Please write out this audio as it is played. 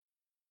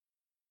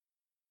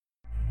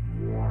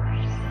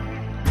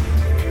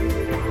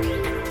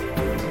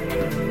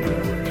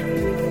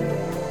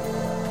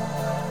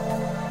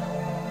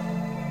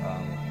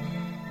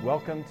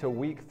Welcome to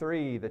week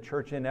 3, the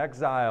Church in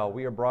Exile.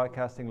 We are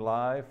broadcasting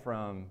live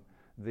from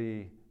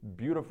the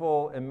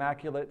beautiful,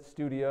 immaculate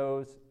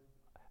studios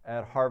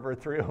at Harvard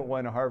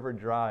 301 Harvard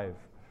Drive.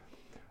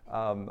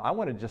 I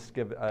want to just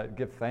give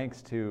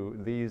thanks to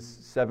these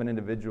 7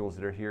 individuals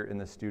that are here in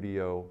the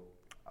studio,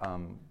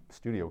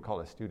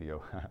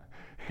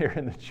 here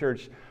in the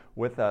church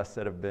with us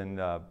that have been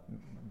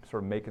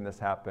sort of making this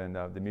happen.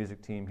 The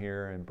music team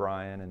here and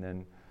Brian, and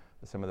then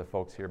some of the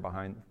folks here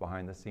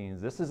behind the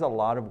scenes. This is a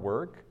lot of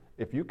work.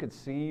 If you could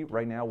see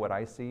right now what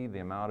I see, the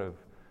amount of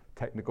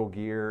technical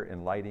gear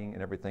and lighting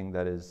and everything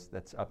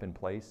that's up in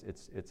place,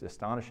 it's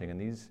astonishing.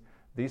 And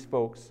these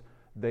folks,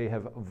 they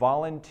have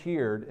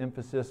volunteered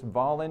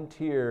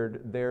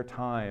their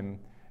time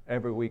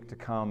every week to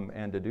come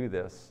and to do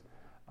this.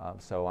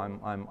 So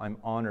I'm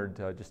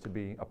honored just to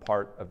be a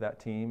part of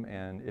that team.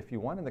 And if you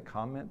want in the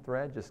comment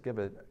thread, just give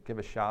a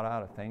shout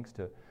out of thanks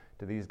to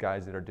these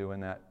guys that are doing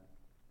that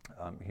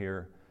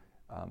here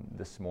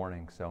this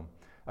morning. So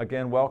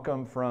again,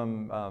 welcome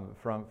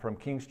from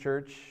King's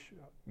Church.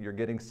 You're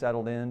getting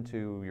settled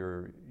into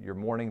your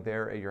morning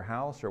there at your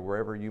house or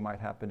wherever you might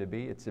happen to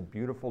be. It's a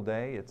beautiful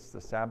day. It's the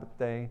Sabbath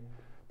day,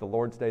 the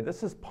Lord's Day.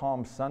 This is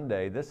Palm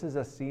Sunday. This is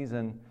a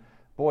season,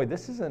 boy,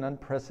 this is an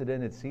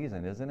unprecedented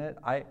season, isn't it?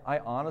 I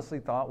honestly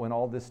thought when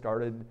all this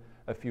started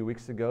a few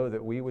weeks ago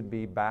that we would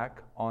be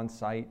back on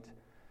site.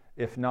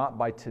 If not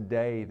by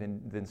today,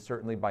 then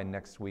certainly by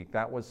next week.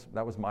 That was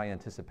my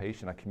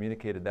anticipation. I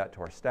communicated that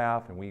to our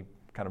staff, and we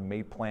kind of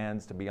made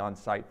plans to be on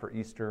site for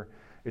Easter.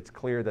 It's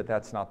clear that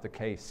that's not the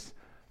case.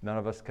 None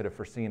of us could have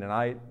foreseen, and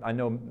I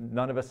know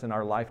none of us in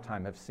our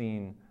lifetime have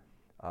seen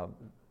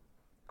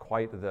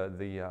quite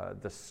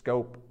the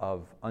scope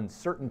of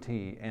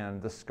uncertainty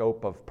and the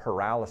scope of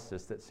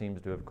paralysis that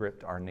seems to have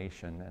gripped our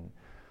nation,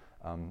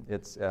 and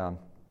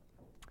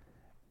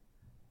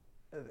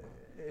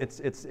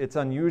It's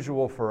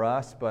unusual for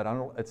us, but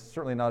it's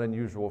certainly not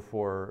unusual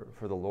for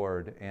the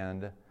Lord.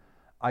 And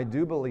I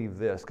do believe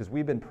this, because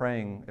we've been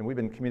praying and we've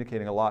been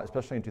communicating a lot,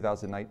 especially in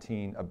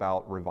 2019,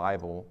 about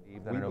revival.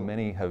 I know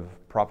many have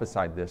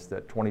prophesied this,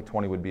 that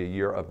 2020 would be a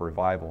year of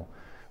revival.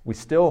 We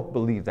still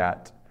believe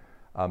that.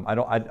 I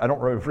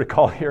don't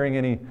recall hearing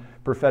any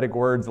prophetic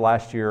words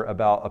last year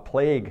about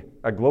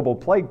a global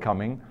plague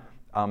coming.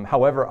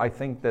 However, I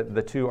think that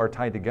the two are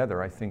tied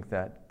together. I think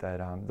that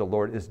the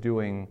Lord is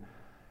doing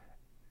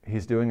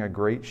a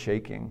great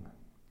shaking.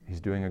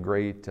 He's doing a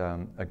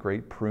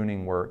great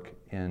pruning work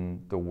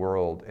in the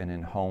world and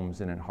in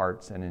homes and in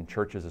hearts and in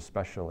churches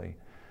especially,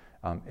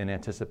 in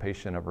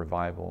anticipation of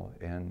revival.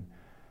 And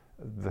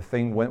the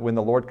thing, when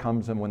the Lord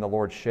comes and when the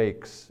Lord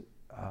shakes,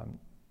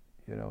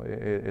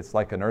 it's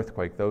like an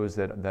earthquake. Those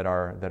that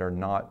are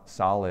not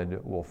solid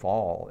will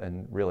fall,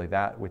 and really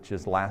that which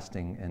is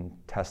lasting and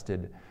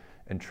tested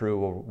and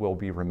true will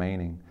be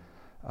remaining.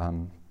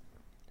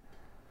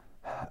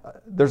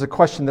 There's a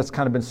question that's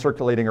kind of been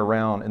circulating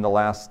around in the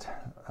last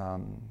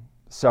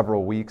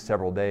several weeks,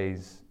 several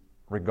days,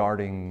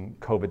 regarding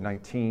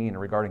COVID-19 and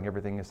regarding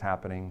everything that's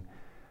happening.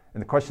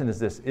 And the question is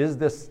this: is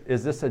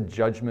this a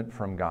judgment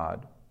from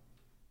God?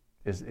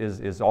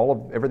 Is all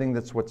of everything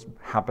what's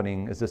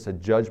happening, is this a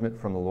judgment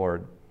from the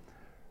Lord?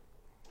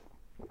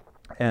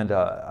 And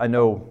I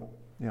know,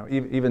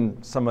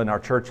 even some in our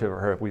church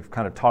we've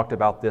kind of talked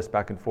about this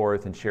back and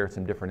forth and shared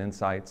some different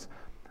insights.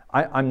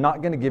 I'm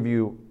not going to give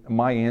you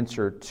my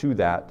answer to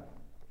that,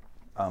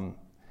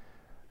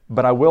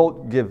 but I will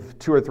give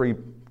two or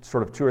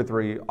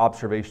three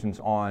observations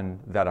on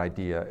that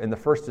idea. And the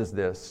first is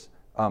this.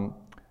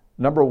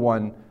 Number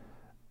one,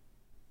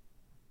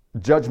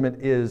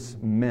 judgment is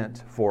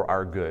meant for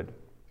our good.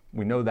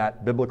 We know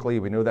that biblically,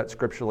 we know that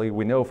scripturally.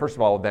 We know, first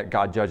of all, that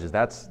God judges.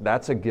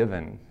 That's a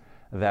given.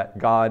 That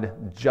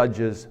God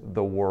judges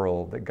the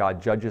world, that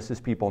God judges his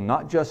people,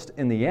 not just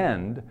in the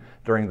end,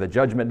 during the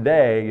judgment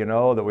day,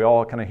 that we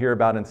all kind of hear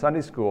about in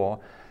Sunday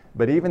school,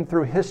 but even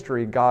through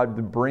history,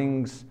 God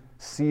brings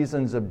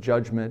seasons of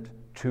judgment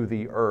to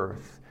the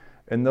earth.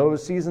 And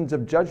those seasons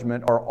of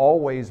judgment are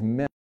always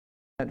meant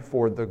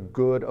for the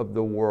good of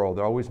the world.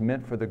 They're always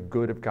meant for the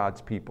good of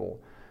God's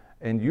people.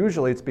 And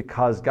usually it's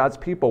because God's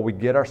people, we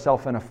get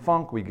ourselves in a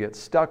funk, we get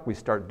stuck, we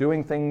start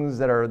doing things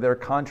that are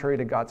contrary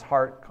to God's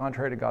heart,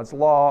 contrary to God's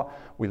law,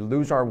 we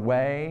lose our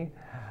way,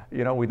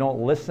 we don't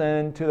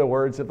listen to the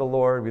words of the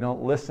Lord, we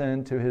don't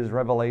listen to his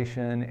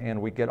revelation,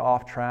 and we get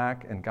off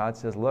track, and God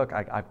says, look,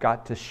 I've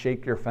got to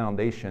shake your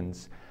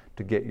foundations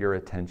to get your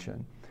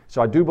attention.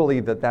 So I do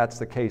believe that that's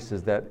the case,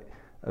 is that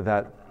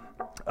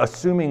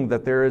assuming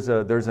that there's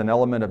an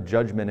element of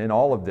judgment in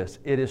all of this,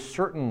 it is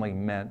certainly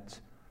meant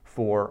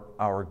for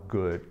our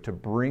good, to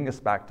bring us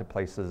back to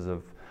places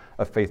of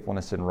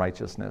faithfulness and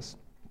righteousness.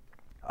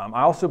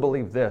 I also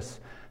believe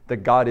this, that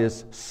God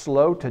is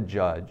slow to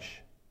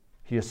judge,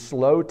 he is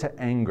slow to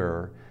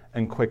anger,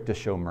 and quick to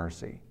show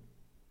mercy.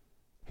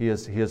 He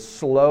is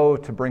slow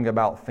to bring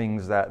about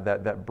things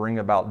that bring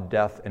about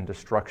death and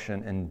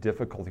destruction and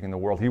difficulty in the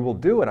world. He will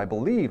do it, I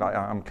believe.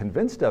 I'm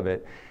convinced of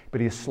it.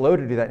 But he is slow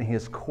to do that, and he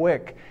is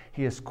quick.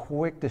 He is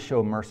quick to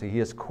show mercy. He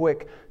is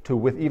quick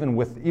to,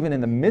 even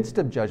in the midst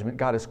of judgment,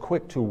 God is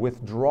quick to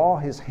withdraw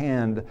his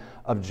hand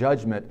of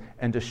judgment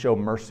and to show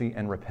mercy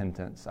and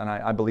repentance. And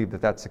I believe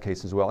that that's the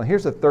case as well. And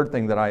here's the third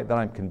thing that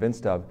I'm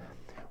convinced of.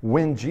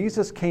 When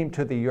Jesus came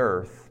to the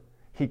earth,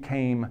 he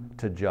came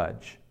to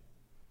judge.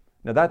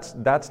 Now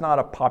that's not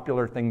a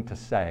popular thing to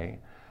say.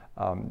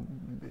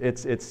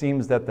 It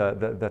seems that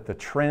the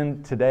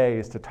trend today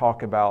is to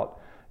talk about,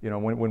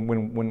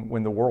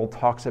 when the world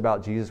talks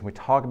about Jesus, we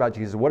talk about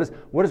Jesus. What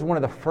is one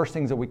of the first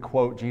things that we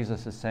quote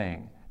Jesus as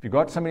saying? If you go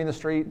out to somebody in the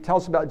street, tell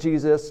us about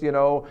Jesus,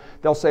 they'll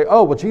say,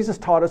 oh, well, Jesus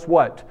taught us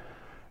what?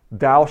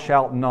 Thou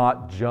shalt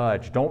not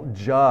judge. Don't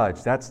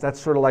judge. That's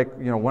sort of like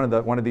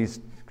one of these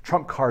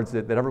trump cards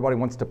that everybody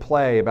wants to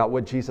play about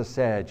what Jesus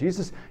said.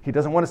 Jesus, he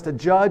doesn't want us to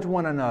judge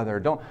one another.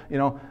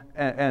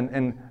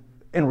 And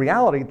in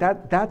reality,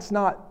 that's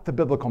not the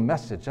biblical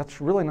message. That's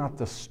really not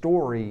the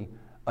story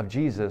of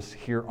Jesus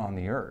here on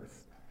the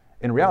earth.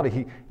 In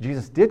reality,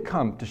 Jesus did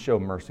come to show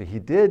mercy. He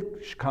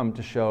did come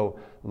to show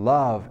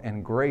love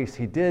and grace.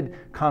 He did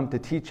come to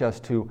teach us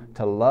to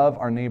love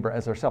our neighbor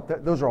as ourselves.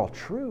 Those are all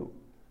true.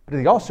 But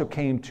he also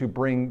came to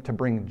bring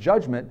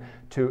judgment,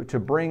 to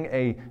bring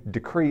a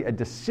decree, a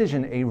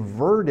decision, a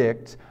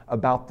verdict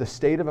about the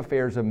state of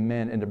affairs of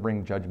men, and to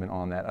bring judgment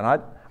on that.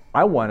 And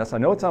I want us, I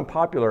know it's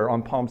unpopular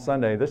on Palm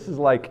Sunday, this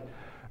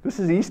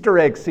is Easter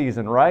egg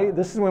season, right?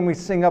 This is when we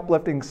sing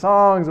uplifting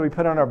songs, and we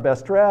put on our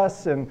best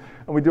dress, and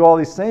we do all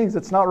these things.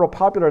 It's not real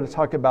popular to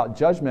talk about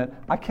judgment.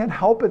 I can't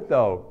help it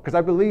though, because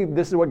I believe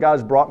this is what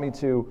God's brought me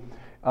to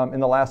in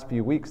the last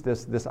few weeks,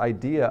 this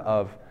idea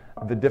of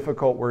the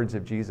difficult words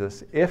of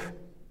Jesus. If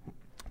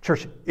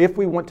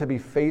we want to be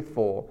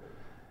faithful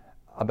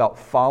about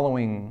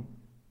following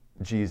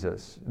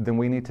Jesus, then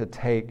we need to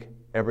take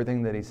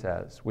everything that he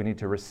says. We need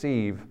to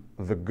receive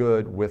the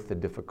good with the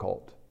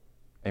difficult.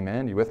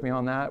 Amen? You with me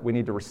on that? We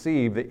need to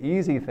receive the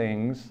easy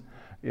things,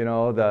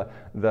 the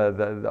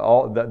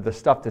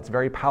stuff that's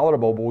very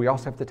palatable, but we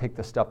also have to take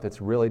the stuff that's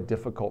really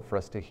difficult for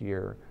us to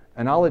hear.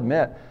 And I'll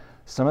admit,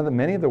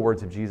 many of the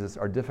words of Jesus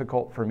are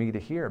difficult for me to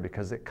hear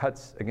because it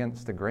cuts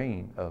against the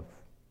grain of,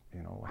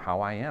 how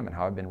I am and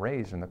how I've been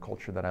raised in the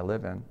culture that I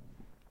live in.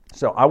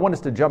 So I want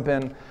us to jump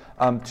in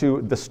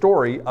to the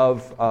story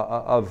of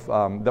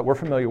that we're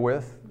familiar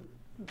with,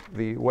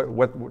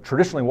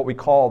 traditionally what we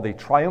call the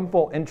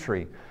triumphal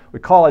entry. We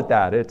call it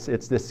that.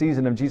 It's this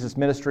season of Jesus'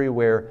 ministry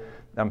where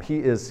he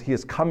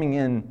is coming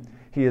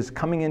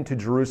into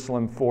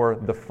Jerusalem for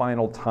the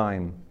final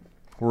time.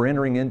 We're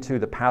entering into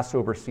the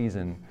Passover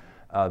season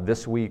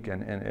this week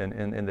and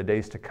in the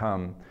days to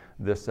come.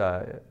 This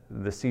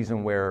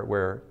season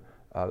where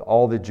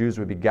all the Jews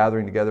would be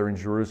gathering together in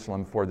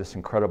Jerusalem for this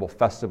incredible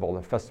festival,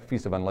 the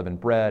Feast of Unleavened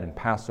Bread and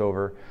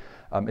Passover.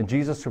 And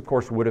Jesus, of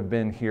course, would have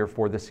been here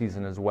for this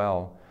season as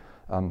well.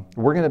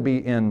 We're going to be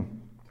in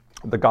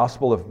the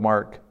Gospel of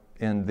Mark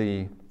in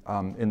the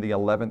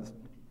 11th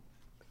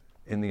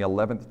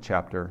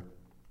chapter.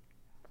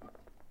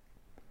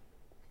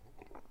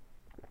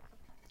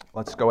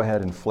 Let's go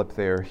ahead and flip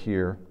there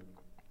here.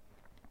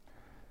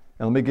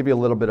 And let me give you a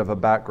little bit of a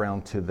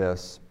background to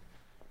this.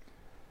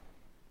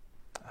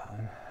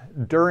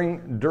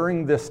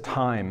 During this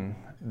time,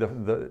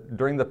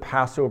 during the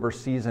Passover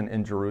season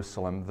in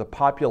Jerusalem, the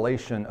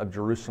population of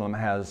Jerusalem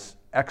has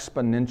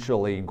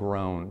exponentially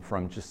grown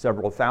from just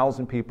several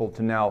thousand people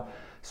to now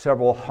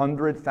several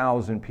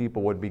 100,000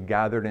 people would be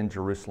gathered in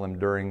Jerusalem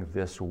during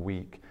this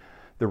week.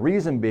 The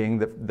reason being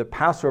that the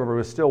Passover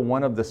was still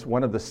one of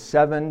the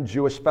 7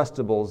 Jewish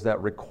festivals that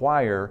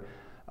require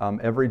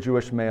every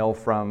Jewish male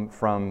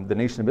from the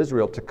nation of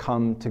Israel to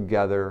come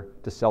together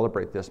to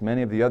celebrate this.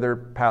 Many of the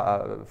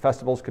other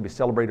festivals could be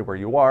celebrated where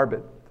you are,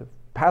 but the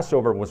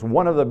Passover was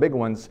one of the big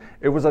ones.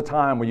 It was a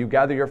time where you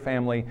gather your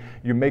family,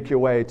 you make your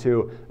way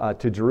to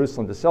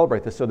Jerusalem to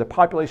celebrate this. So the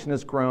population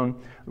has grown.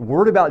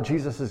 Word about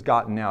Jesus has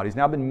gotten out. He's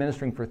now been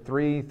ministering for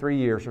three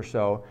years or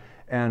so.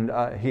 And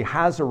he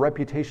has a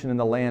reputation in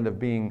the land of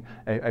being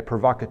a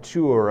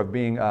provocateur, of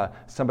being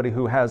somebody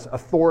who has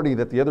authority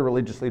that the other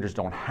religious leaders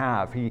don't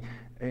have.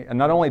 And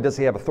not only does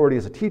he have authority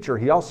as a teacher,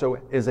 he also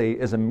is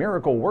a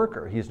miracle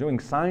worker. He's doing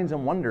signs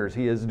and wonders.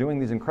 He is doing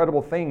these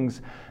incredible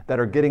things that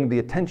are getting the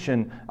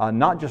attention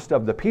not just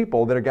of the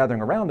people that are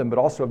gathering around him, but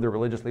also of the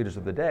religious leaders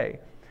of the day.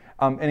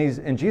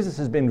 And Jesus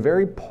has been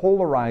very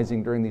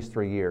polarizing during these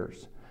 3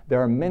 years.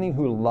 There are many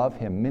who love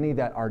him, many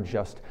that are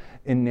just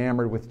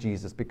enamored with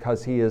Jesus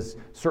because he is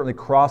certainly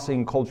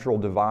crossing cultural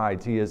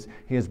divides. He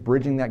is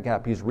bridging that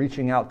gap. He's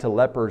reaching out to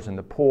lepers and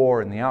the poor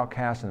and the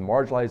outcasts and the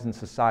marginalized in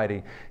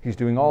society. He's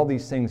doing all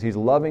these things. He's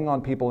loving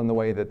on people in the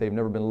way that they've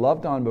never been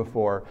loved on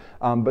before.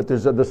 But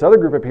there's this other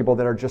group of people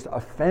that are just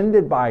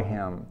offended by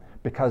him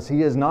because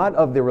he is not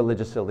of the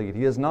religious elite.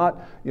 He is not,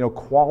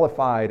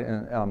 qualified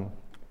and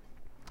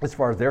as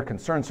far as they're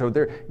concerned. So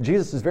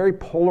Jesus is very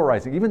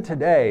polarizing. Even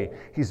today,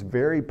 he's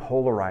very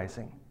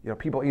polarizing.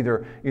 People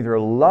either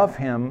love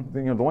him,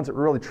 the ones that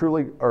really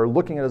truly are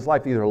looking at his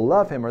life, either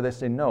love him or they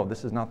say, no,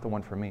 this is not the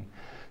one for me.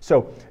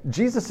 So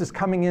Jesus is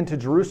coming into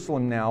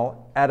Jerusalem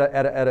now at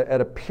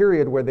a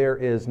period where there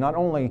is not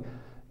only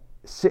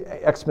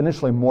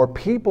exponentially more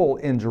people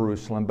in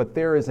Jerusalem, but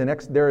there is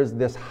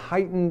this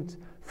heightened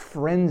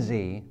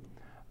frenzy,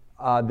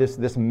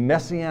 this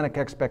messianic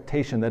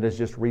expectation that has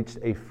just reached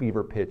a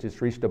fever pitch.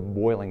 It's reached a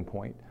boiling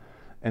point.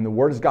 And the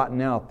word has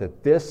gotten out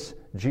that this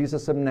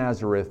Jesus of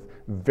Nazareth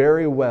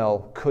very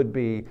well could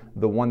be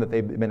the one that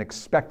they've been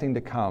expecting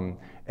to come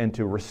and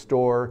to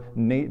restore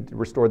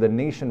the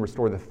nation,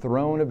 restore the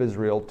throne of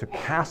Israel, to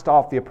cast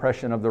off the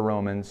oppression of the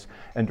Romans,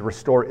 and to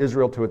restore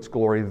Israel to its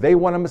glory. They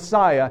want a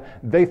Messiah.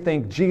 They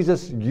think,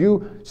 Jesus,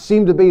 you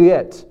seem to be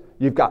it.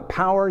 You've got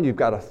power, you've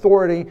got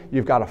authority,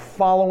 you've got a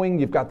following,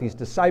 you've got these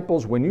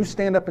disciples. When you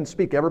stand up and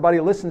speak, everybody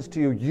listens to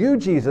you. You,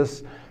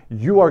 Jesus,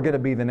 you are going to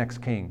be the next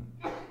king.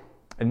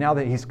 And now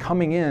that he's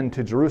coming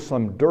into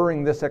Jerusalem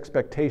during this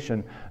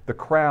expectation, the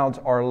crowds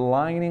are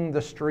lining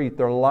the street.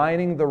 They're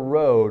lining the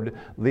road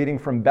leading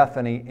from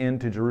Bethany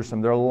into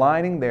Jerusalem. They're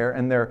lining there,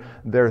 and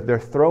they're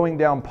throwing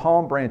down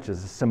palm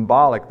branches. It's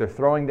symbolic.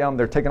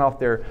 They're taking off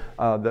their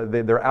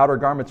outer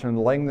garments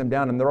and laying them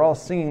down, and they're all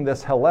singing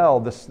this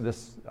Hallel,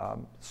 this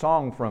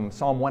song from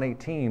Psalm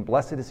 118.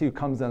 Blessed is he who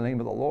comes in the name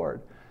of the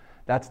Lord.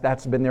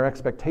 That's been their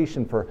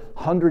expectation for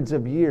hundreds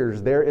of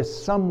years. There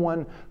is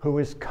someone who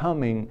is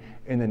coming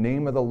in the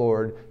name of the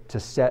Lord to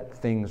set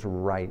things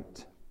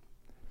right,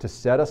 to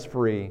set us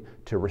free,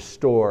 to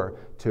restore,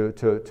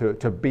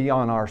 to be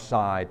on our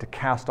side, to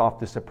cast off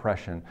this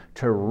oppression,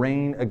 to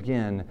reign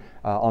again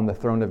on the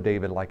throne of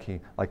David like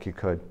he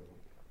could.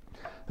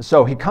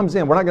 So he comes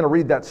in. We're not going to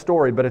read that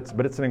story, but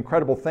it's an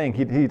incredible thing.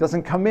 He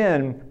doesn't come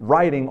in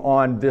riding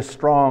on this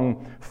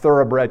strong,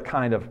 thoroughbred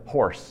kind of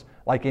horse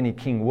like any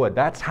king would.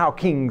 That's how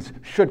kings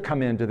should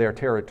come into their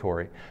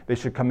territory. They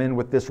should come in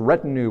with this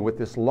retinue, with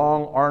this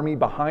long army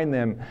behind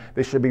them.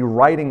 They should be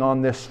riding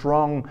on this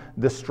strong,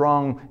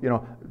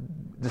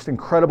 just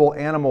incredible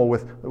animal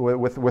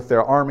with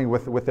their army,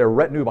 with their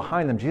retinue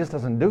behind them. Jesus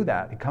doesn't do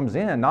that. He comes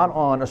in not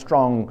on a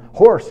strong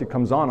horse. He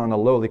comes on a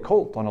lowly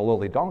colt, on a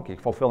lowly donkey,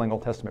 fulfilling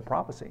Old Testament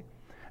prophecy.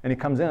 And he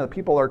comes in, and the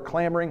people are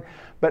clamoring.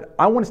 But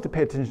I want us to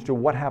pay attention to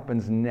what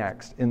happens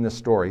next in this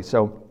story.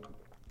 So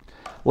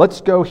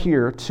let's go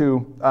here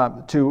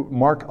to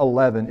Mark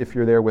 11, if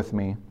you're there with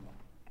me.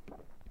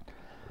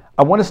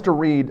 I want us to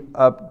read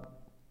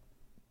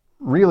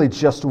really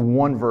just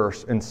one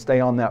verse and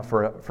stay on that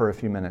for a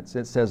few minutes.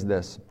 It says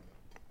this.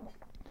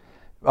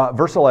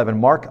 Verse 11,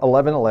 Mark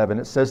 11:11,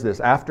 it says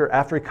this.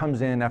 After he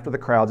comes in, after the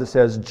crowds, it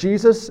says,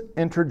 Jesus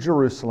entered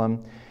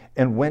Jerusalem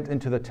and went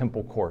into the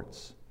temple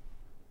courts.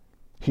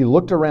 He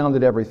looked around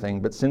at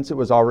everything, but since it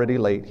was already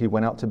late, he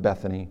went out to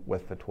Bethany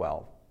with the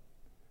 12.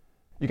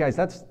 You guys,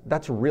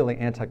 that's really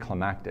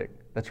anticlimactic.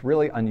 That's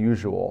really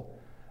unusual,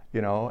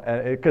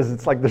 because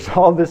it's like there's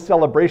all this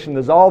celebration,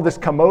 there's all this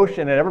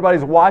commotion, and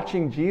everybody's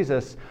watching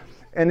Jesus.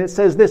 And it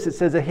says this, it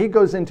says that he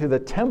goes into the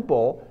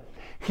temple,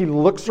 he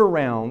looks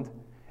around,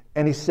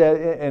 and he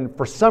said, and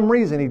for some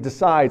reason he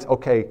decides,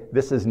 okay,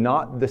 this is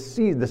not the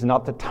season, this is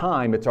not the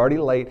time, it's already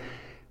late.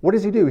 What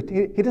does he do?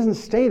 He doesn't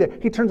stay there.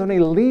 He turns around and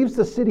he leaves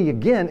the city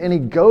again, and he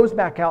goes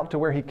back out to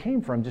where he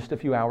came from just a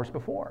few hours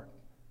before.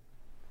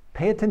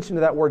 Pay attention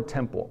to that word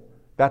temple.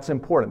 That's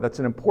important. That's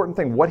an important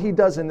thing. What he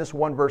does in this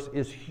one verse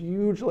is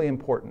hugely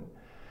important.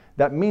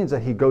 That means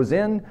that he goes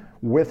in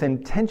with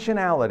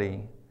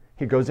intentionality.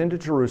 He goes into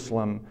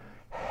Jerusalem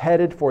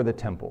headed for the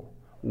temple.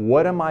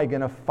 What am I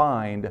going to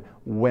find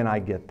when I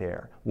get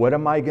there? What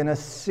am I going to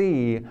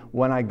see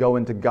when I go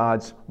into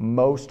God's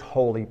most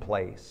holy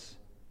place?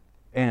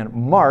 And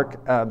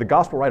Mark, the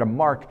gospel writer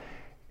Mark,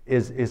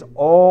 is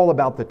all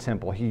about the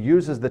temple. He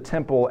uses the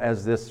temple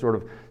as this sort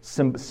of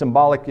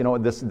symbolic,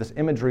 this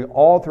imagery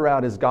all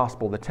throughout his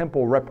gospel. The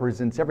temple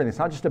represents everything. It's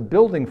not just a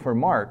building for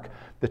Mark.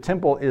 The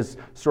temple is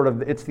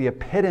it's the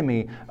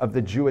epitome of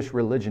the Jewish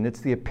religion. It's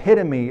the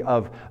epitome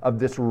of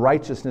this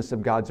righteousness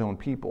of God's own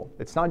people.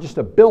 It's not just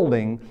a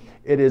building.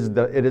 It is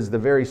the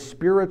very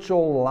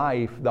spiritual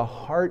life, the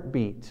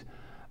heartbeat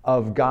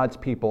of God's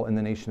people in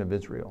the nation of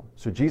Israel.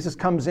 So Jesus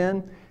comes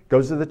in,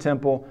 goes to the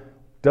temple,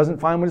 doesn't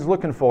find what he's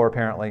looking for,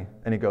 apparently,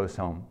 and he goes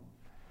home.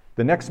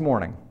 The next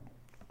morning,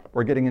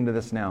 we're getting into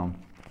this now.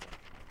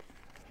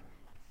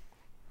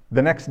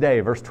 The next day,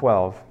 verse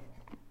 12,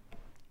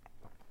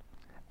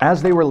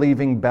 as they were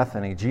leaving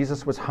Bethany,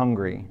 Jesus was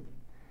hungry.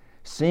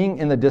 Seeing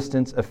in the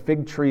distance a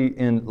fig tree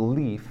in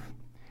leaf,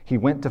 he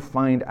went to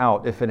find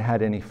out if it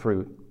had any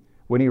fruit.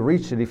 When he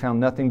reached it, he found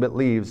nothing but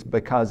leaves,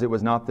 because it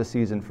was not the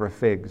season for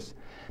figs.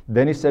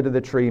 Then he said to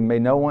the tree, "May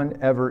no one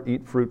ever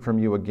eat fruit from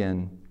you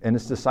again." And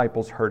his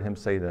disciples heard him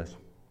say this.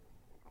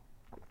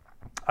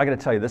 I got to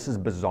tell you, this is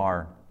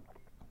bizarre.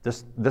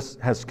 This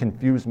has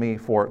confused me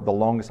for the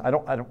longest. I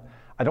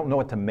don't know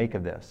what to make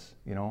of this.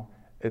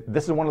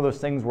 This is one of those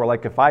things where,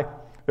 like, if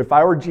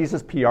I were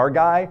Jesus' PR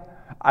guy,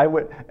 I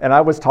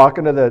was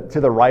talking to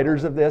the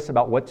writers of this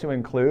about what to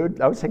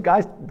include. I would say,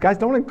 guys,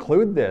 don't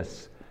include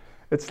this.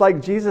 It's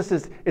like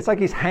it's like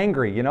he's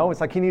hangry, you know?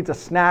 It's like he needs a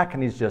snack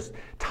and he's just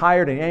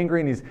tired and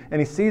angry and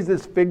he sees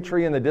this fig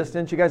tree in the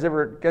distance. You guys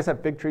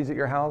have fig trees at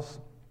your house?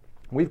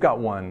 We've got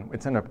one.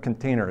 It's in a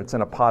container. It's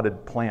in a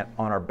potted plant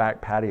on our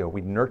back patio.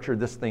 We nurtured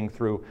this thing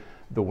through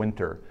the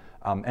winter.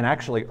 And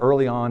actually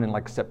early on in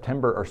like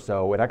September or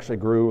so, it actually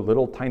grew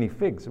little tiny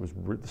figs. It was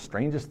the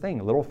strangest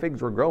thing. Little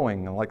figs were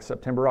growing in like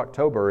September,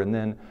 October, and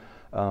then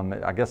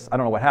I guess, I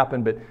don't know what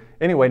happened, but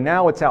anyway,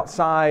 now it's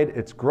outside,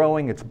 it's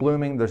growing, it's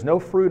blooming, there's no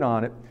fruit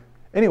on it.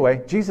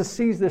 Anyway, Jesus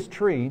sees this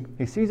tree,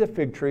 he sees a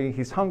fig tree,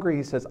 he's hungry,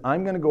 he says,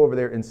 I'm going to go over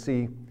there and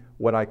see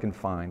what I can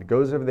find. He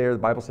goes over there, the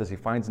Bible says he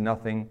finds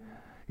nothing.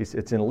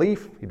 It's in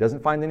leaf, he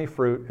doesn't find any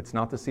fruit, it's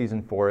not the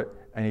season for it,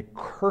 and he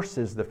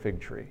curses the fig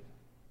tree.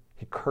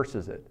 He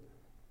curses it.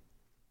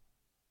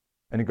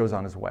 And he goes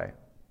on his way.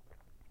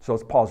 So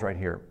let's pause right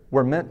here.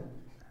 We're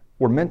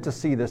meant to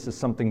see this as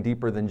something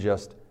deeper than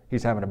just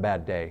he's having a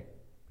bad day.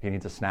 He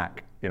needs a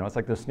snack. You know, it's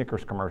like the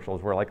Snickers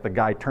commercials where like the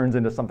guy turns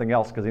into something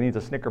else because he needs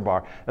a Snicker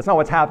bar. That's not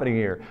what's happening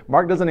here.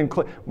 Mark doesn't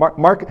include,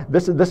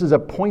 this is a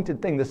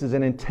pointed thing. This is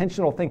an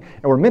intentional thing.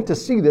 And we're meant to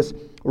see this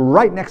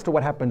right next to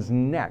what happens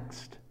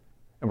next.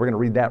 And we're going to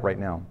read that right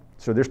now.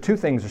 So there's two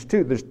things.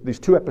 There's these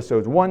two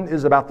episodes. One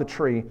is about the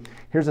tree.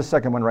 Here's the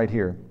second one right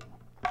here.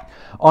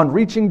 On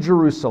reaching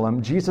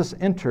Jerusalem, Jesus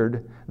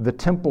entered the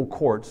temple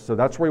courts. So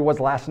that's where he was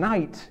last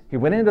night. He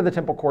went into the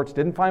temple courts,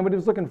 didn't find what he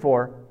was looking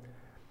for.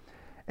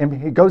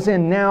 And he goes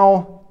in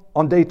now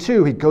on day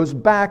 2. He goes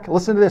back.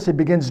 Listen to this. He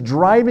begins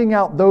driving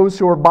out those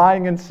who are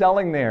buying and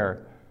selling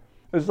there.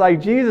 It's like,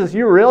 Jesus,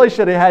 you really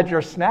should have had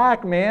your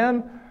snack,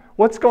 man.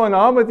 What's going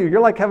on with you?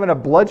 You're like having a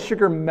blood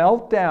sugar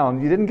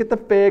meltdown. You didn't get the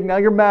fig. Now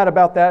you're mad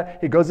about that.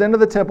 He goes into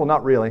the temple.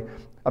 Not really.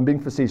 I'm being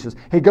facetious.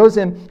 He goes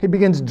in. He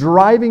begins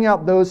driving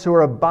out those who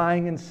are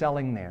buying and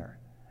selling there.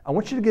 I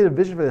want you to get a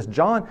vision for this.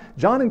 John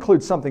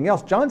includes something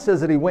else. John says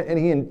that he went and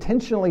he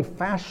intentionally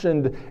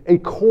fashioned a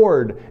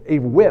cord, a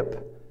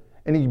whip.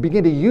 And he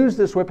began to use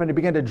this whip and he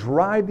began to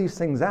drive these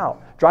things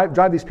out,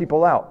 drive these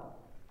people out.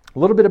 A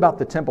little bit about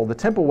the temple. The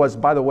temple was,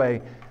 by the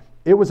way,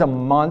 it was a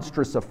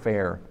monstrous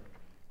affair.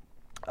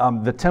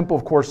 The temple,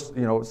 of course,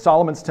 you know,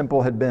 Solomon's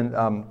temple had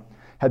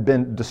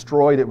been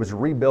destroyed. It was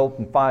rebuilt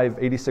in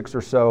 586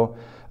 or so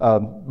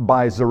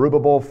by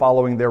Zerubbabel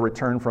following their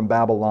return from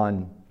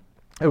Babylon.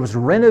 It was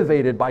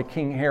renovated by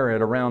King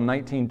Herod around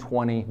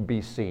 1920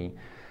 BC.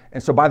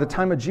 And so by the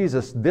time of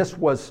Jesus, this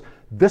was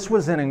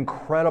an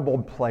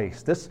incredible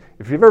place.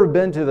 If you've ever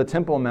been to the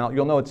Temple Mount,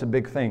 you'll know it's a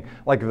big thing.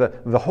 Like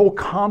the whole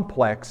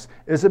complex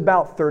is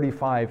about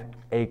 35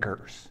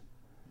 acres.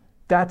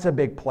 That's a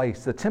big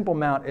place. The Temple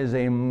Mount is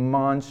a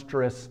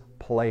monstrous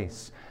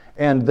place.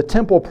 And the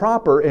temple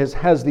proper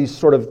has these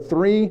sort of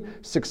 3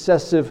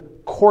 successive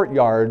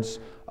courtyards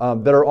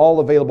that are all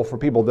available for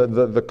people.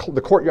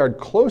 The courtyard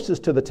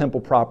closest to the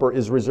temple proper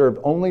is reserved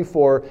only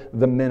for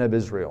the men of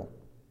Israel.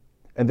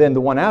 And then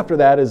the one after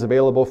that is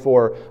available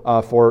for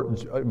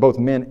both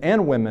men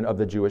and women of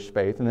the Jewish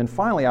faith. And then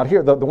finally out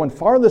here, the one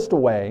farthest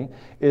away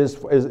is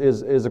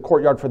a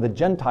courtyard for the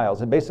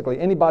Gentiles. And basically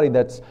anybody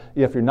that's,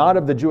 if you're not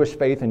of the Jewish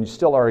faith and you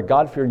still are a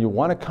God-fearer and you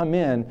want to come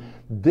in,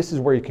 this is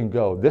where you can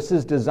go. This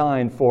is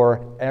designed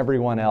for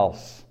everyone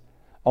else.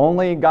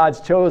 Only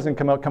God's chosen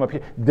come up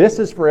here. This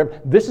is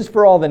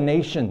for all the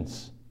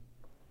nations.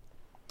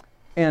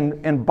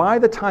 And by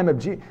the time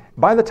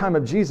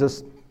of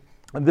Jesus,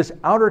 this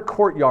outer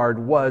courtyard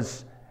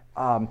was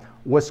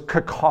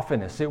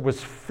cacophonous. It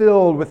was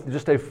filled with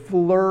just a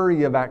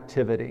flurry of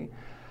activity,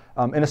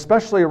 and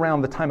especially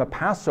around the time of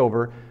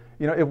Passover,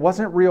 you know, it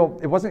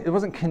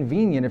wasn't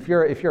convenient. If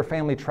you're a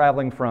family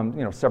traveling from,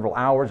 you know, several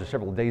hours or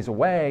several days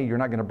away, you're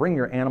not going to bring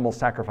your animal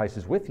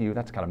sacrifices with you.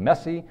 That's kind of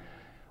messy.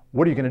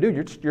 What are you going to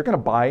do? You're going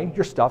to buy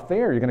your stuff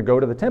there. You're going to go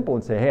to the temple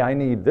and say, hey, I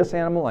need this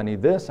animal, I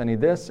need this, and you're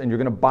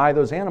going to buy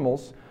those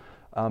animals.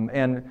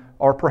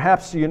 Or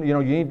perhaps you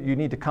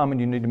need to come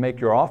and you need to make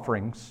your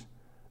offerings,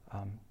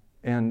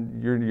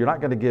 and you're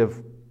not going to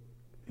give,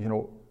 you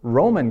know,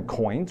 Roman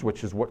coins,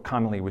 which is what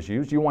commonly was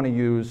used. You want to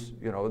use,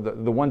 you know,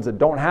 the ones that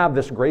don't have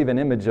this graven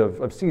image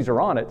of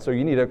Caesar on it. So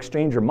you need to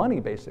exchange your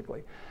money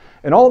basically,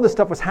 and all this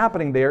stuff was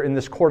happening there in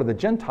this court of the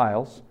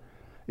Gentiles,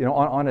 you know,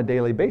 on a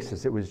daily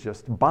basis. It was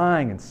just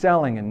buying and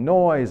selling and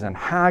noise and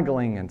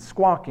haggling and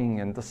squawking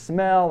and the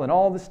smell and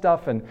all this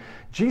stuff. And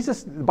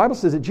Jesus, the Bible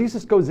says that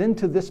Jesus goes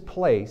into this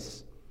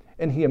place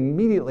and he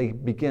immediately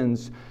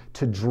begins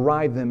to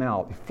drive them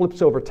out. He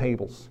flips over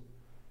tables.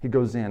 He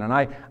goes in. And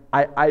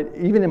I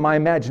even in my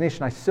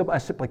imagination, I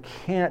simply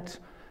can't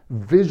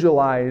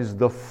visualize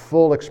the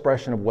full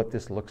expression of what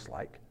this looks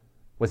like.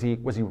 Was he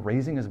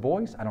raising his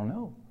voice? I don't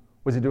know.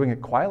 Was he doing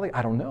it quietly?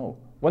 I don't know.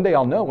 One day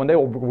I'll know. One day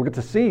we'll get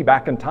to see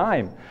back in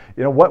time,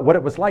 you know, what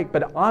it was like.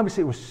 But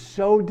obviously it was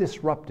so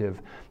disruptive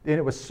and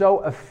it was so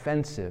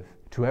offensive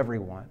to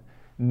everyone.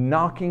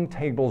 Knocking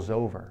tables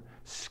over,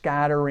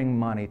 scattering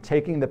money,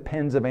 taking the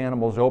pens of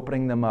animals,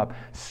 opening them up,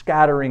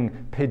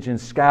 scattering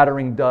pigeons,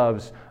 scattering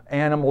doves,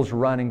 animals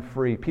running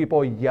free,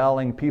 people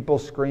yelling, people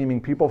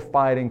screaming, people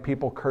fighting,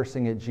 people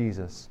cursing at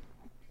Jesus.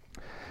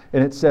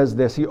 And it says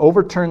this, he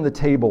overturned the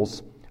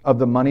tables of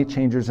the money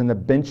changers and the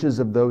benches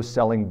of those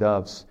selling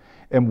doves,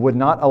 and would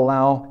not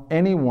allow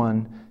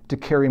anyone to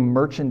carry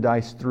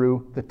merchandise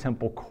through the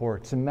temple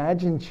courts.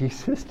 Imagine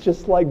Jesus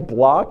just like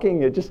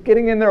blocking it, just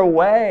getting in their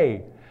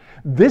way.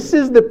 This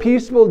is the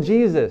peaceful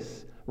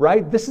Jesus,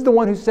 right? This is the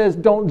one who says,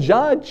 don't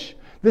judge.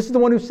 This is the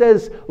one who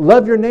says,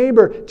 love your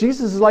neighbor.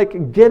 Jesus is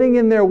like getting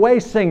in their way,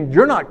 saying,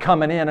 you're not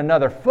coming in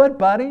another foot,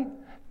 buddy.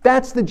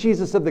 That's the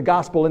Jesus of the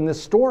gospel in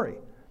this story.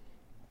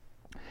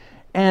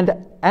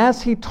 And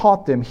as he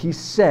taught them, he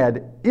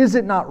said, is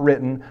it not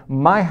written,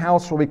 my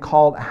house will be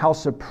called a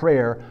house of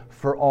prayer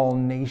for all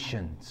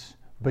nations,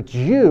 but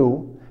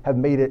you have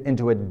made it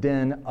into a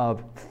den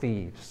of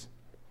thieves.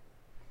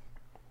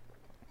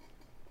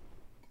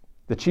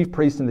 The chief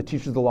priests and the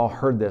teachers of the law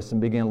heard this and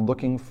began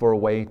looking for a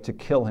way to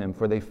kill him,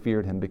 for they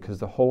feared him, because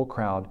the whole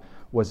crowd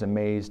was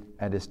amazed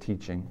at his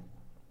teaching.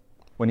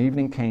 When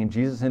evening came,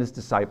 Jesus and his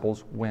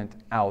disciples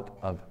went out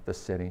of the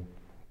city.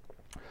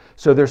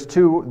 So there's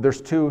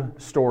two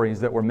stories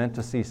that we're meant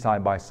to see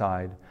side by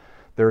side.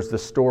 There's the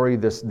story,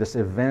 this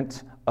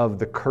event of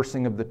the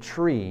cursing of the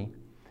tree,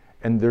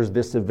 and there's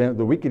this event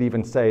that we could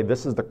even say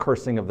this is the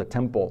cursing of the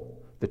temple.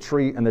 The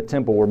tree and the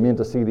temple, we're meant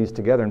to see these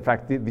together. In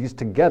fact, these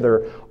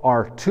together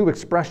are two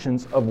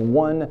expressions of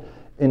one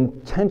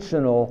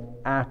intentional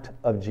act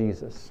of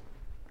Jesus.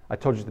 I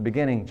told you at the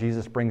beginning,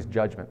 Jesus brings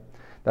judgment.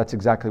 That's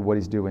exactly what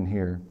he's doing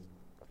here.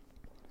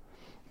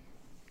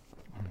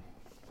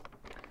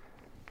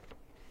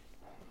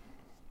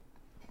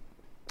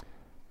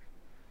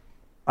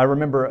 I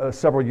remember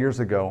several years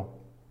ago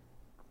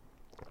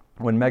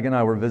when Meg and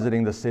I were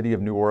visiting the city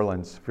of New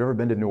Orleans. If you've ever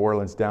been to New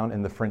Orleans, down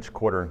in the French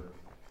Quarter,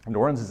 New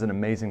Orleans is an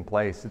amazing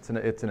place. It's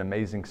an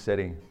amazing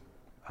city.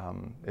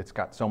 It's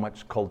got so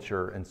much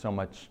culture and so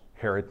much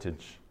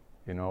heritage,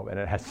 and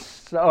it has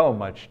so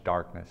much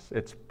darkness.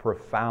 It's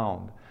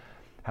profound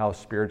how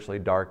spiritually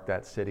dark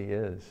that city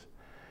is.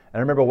 And I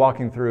remember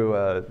walking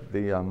through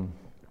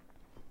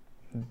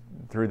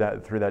through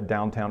that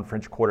downtown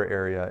French Quarter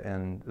area,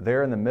 and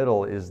there in the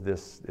middle is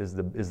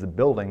the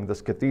building,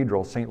 this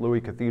cathedral, St. Louis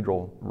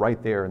Cathedral,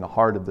 right there in the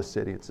heart of the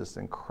city. It's this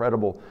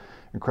incredible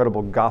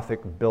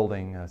Gothic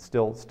building,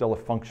 still a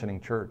functioning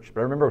church.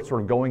 But I remember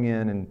sort of going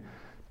in and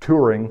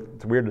touring.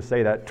 It's weird to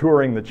say that,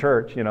 touring the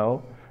church.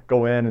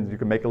 Go in and you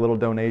can make a little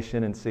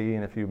donation and see,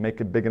 and if you make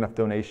a big enough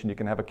donation, you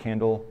can have a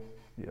candle,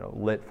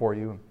 lit for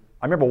you.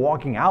 I remember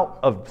walking out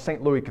of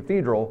St. Louis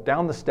Cathedral,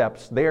 down the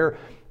steps there.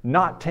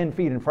 Not 10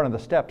 feet in front of the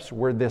steps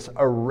were this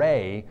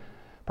array,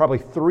 probably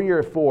 3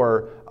 or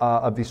 4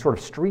 of these sort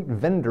of street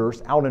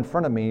vendors out in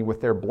front of me with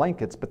their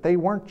blankets, but they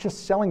weren't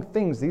just selling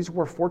things. These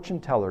were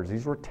fortune tellers.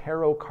 These were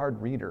tarot card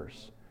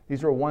readers.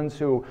 These were ones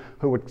who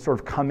would sort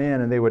of come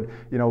in and they would,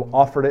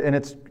 offer it. And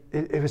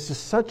it was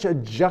just such a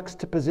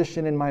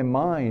juxtaposition in my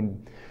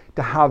mind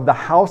to have the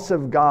house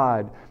of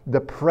God, the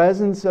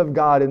presence of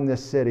God in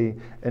this city,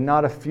 and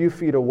not a few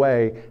feet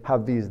away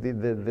have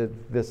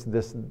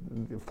this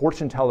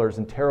fortune tellers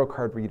and tarot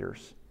card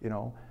readers.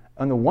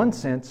 In the one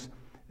sense,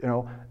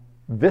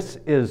 this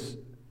is,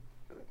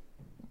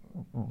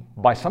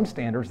 by some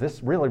standards,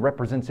 this really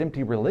represents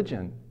empty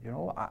religion.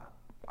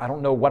 I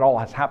don't know what all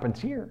has happened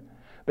here.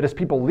 But as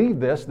people leave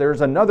this, there's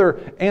another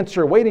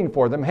answer waiting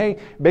for them. Hey,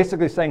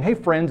 basically saying, hey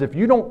friends, if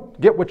you don't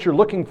get what you're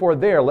looking for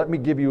there, let me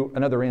give you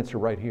another answer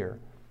right here.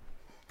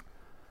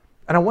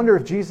 And I wonder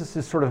if Jesus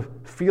is sort of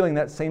feeling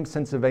that same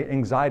sense of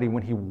anxiety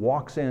when he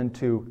walks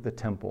into the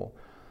temple,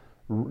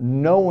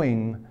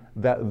 knowing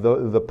that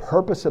the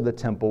purpose of the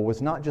temple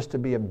was not just to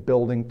be a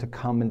building to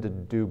come and to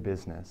do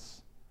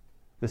business.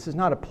 This is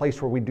not a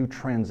place where we do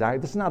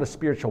transactions. This is not a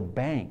spiritual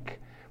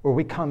bank where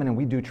we come in and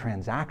we do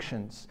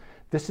transactions.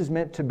 This is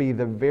meant to be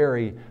the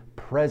very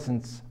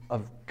presence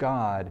of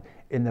God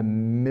in the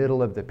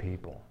middle of the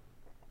people.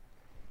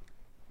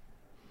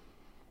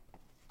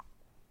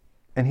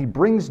 And he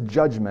brings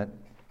judgment.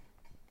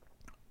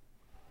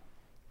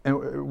 And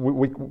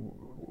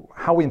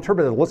how we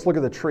interpret it, let's look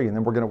at the tree, and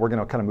then we're going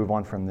to kind of move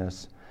on from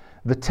this.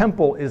 The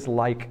temple is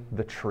like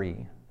the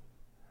tree.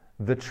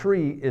 The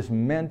tree is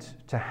meant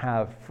to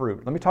have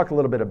fruit. Let me talk a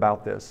little bit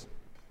about this.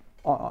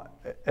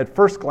 At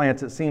first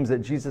glance, it seems that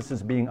Jesus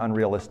is being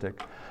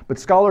unrealistic. But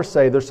scholars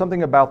say there's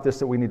something about this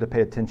that we need to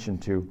pay attention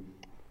to.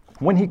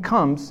 When he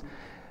comes,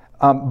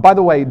 by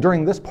the way,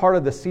 during this part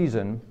of the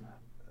season,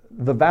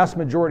 the vast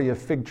majority of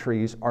fig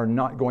trees are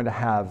not going to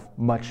have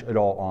much at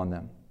all on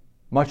them.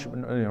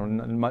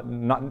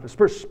 Not,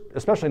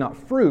 especially not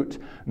fruit.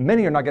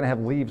 Many are not going to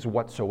have leaves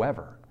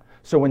whatsoever.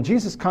 So when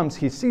Jesus comes,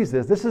 he sees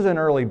this. This is an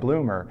early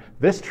bloomer.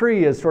 This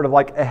tree is sort of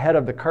like ahead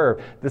of the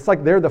curve. It's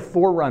like they're the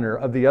forerunner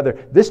of the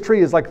other. This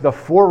tree is like the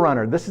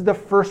forerunner. This is the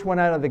first one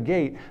out of the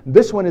gate.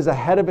 This one is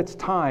ahead of its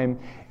time.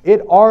 It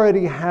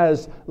already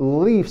has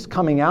leaves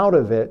coming out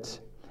of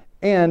it,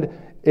 and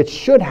it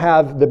should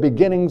have the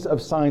beginnings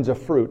of signs of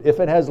fruit.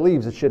 If it has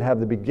leaves, it should have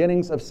the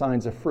beginnings of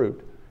signs of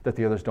fruit that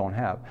the others don't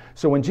have.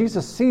 So when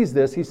Jesus sees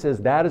this, he says,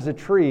 that is a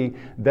tree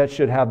that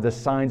should have the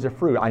signs of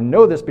fruit. I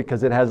know this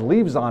because it has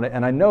leaves on it,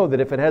 and I know that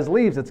if it has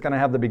leaves, it's going to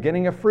have the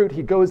beginning of fruit.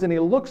 He goes and he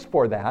looks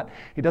for that.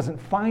 He doesn't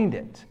find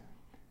it.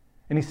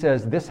 And he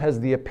says, this has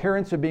the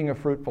appearance of being a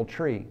fruitful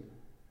tree,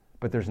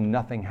 but there's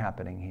nothing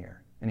happening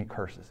here. And he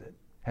curses it.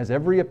 Has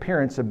every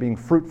appearance of being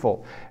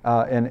fruitful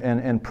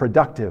and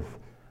productive,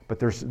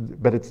 but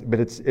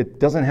it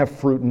doesn't have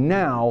fruit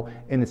now,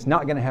 and it's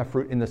not going to have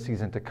fruit in the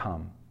season to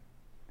come.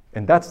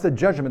 And that's the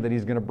judgment that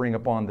he's going to bring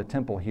upon the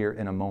temple here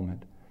in a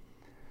moment.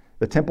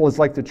 The temple is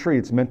like the tree.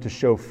 It's meant to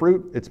show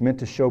fruit. It's meant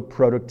to show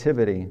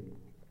productivity.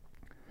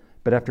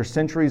 But after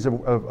centuries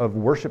of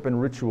worship and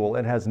ritual,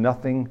 it has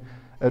nothing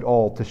at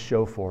all to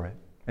show for it.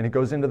 And he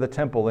goes into the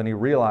temple and he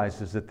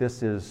realizes that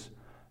this is,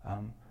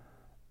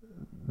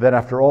 that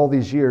after all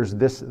these years,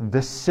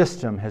 this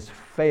system has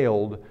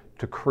failed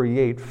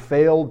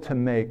to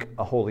make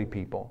a holy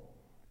people.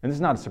 And this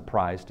is not a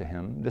surprise to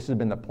him. This has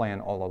been the plan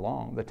all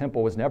along. The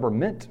temple was never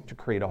meant to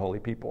create a holy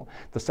people.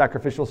 The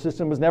sacrificial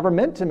system was never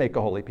meant to make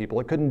a holy people.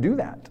 It couldn't do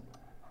that.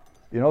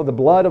 The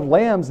blood of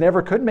lambs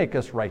never could make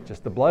us righteous.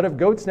 The blood of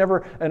goats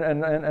never, and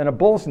a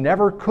bulls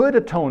never could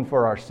atone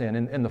for our sin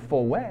in the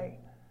full way.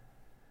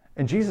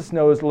 And Jesus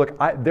knows, look,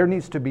 there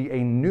needs to be a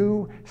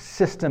new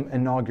system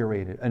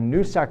inaugurated, a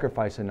new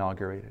sacrifice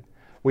inaugurated.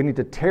 We need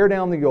to tear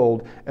down the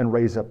old and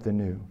raise up the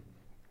new.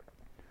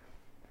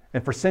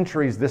 And for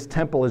centuries, this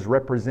temple has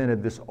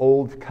represented this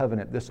old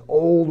covenant, this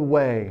old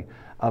way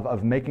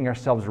of making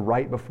ourselves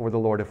right before the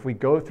Lord. If we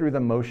go through the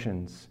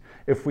motions,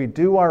 if we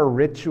do our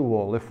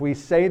ritual, if we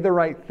say the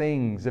right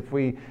things, if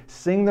we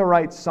sing the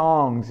right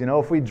songs,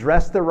 if we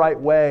dress the right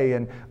way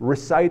and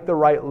recite the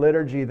right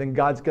liturgy, then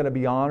God's going to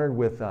be honored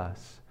with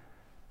us.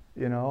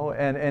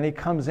 And he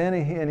comes in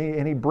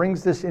and he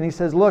brings this and he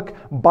says, look,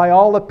 by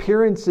all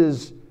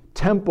appearances,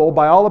 temple,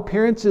 by all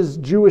appearances,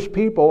 Jewish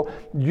people,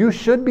 you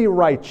should be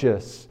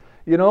righteous.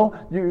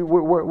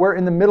 We're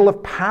in the middle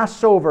of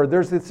Passover.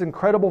 There's this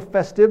incredible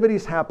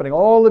festivities happening.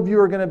 All of you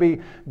are going to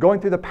be going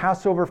through the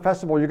Passover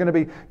festival. You're going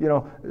to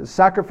be,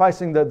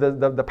 sacrificing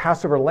the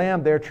Passover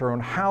lamb there to your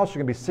own house.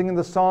 You're going to be singing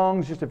the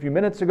songs. Just a few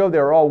minutes ago, they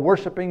were all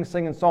worshiping,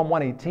 singing Psalm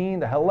 118,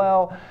 the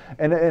Hallel.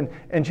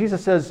 And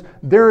Jesus says,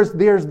 there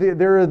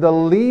are the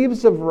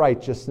leaves of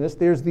righteousness.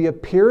 There's the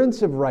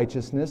appearance of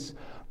righteousness,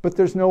 but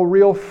there's no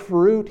real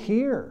fruit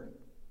here.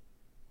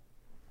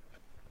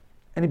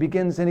 And he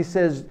begins and he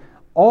says,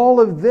 all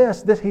of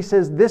this, he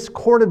says, this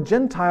court of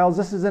Gentiles,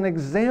 this is an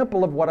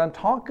example of what I'm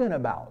talking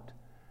about.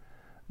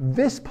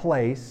 This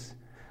place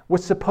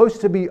was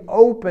supposed to be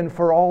open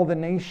for all the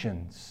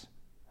nations.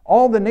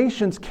 All the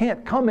nations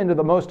can't come into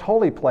the most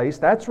holy place.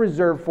 That's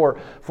reserved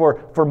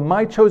for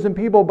my chosen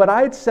people. But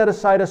I'd set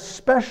aside a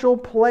special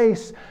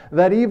place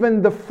that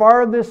even the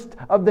farthest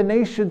of the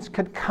nations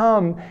could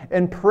come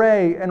and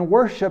pray and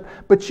worship.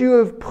 But you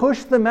have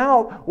pushed them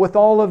out with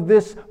all of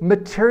this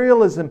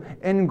materialism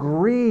and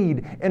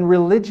greed and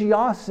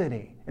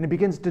religiosity. And it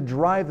begins to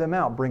drive them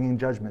out, bringing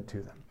judgment to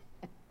them.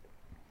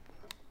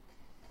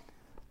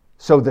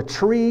 So the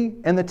tree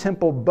and the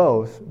temple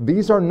both,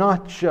 these are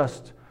not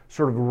just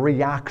sort of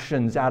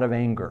reactions out of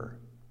anger.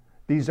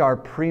 These are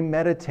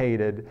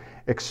premeditated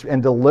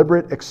and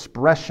deliberate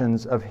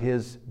expressions of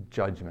his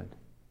judgment.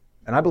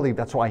 And I believe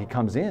that's why he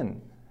comes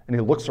in and he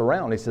looks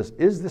around. He says,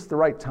 is this the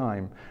right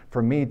time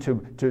for me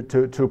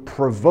to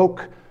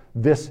provoke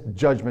this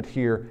judgment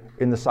here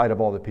in the sight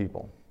of all the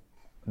people?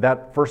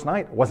 That first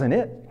night wasn't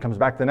it. He comes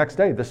back the next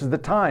day. This is the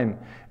time.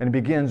 And he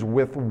begins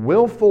with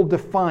willful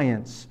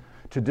defiance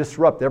to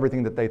disrupt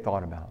everything that they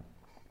thought about.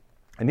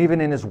 And even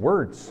in his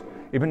words,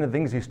 even the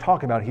things he's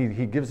talking about,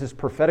 he gives this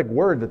prophetic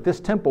word that this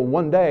temple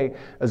one day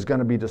is going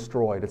to be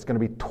destroyed. It's going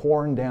to be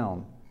torn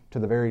down to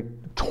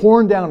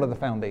the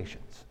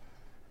foundations.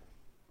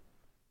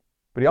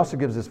 But he also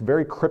gives this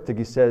very cryptic,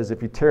 he says,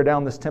 if you tear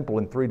down this temple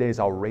in 3 days,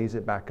 I'll raise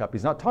it back up.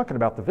 He's not talking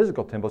about the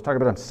physical temple, he's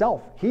talking about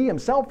himself. He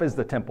himself is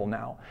the temple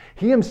now.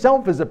 He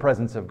himself is the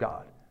presence of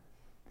God.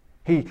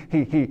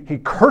 He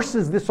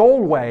curses this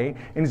old way,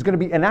 and he's going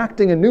to be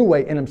enacting a new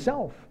way in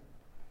himself.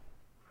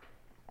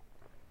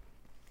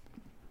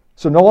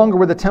 So no longer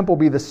would the temple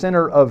be the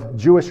center of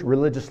Jewish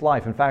religious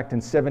life. In fact,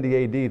 in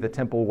 70 AD, the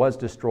temple was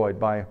destroyed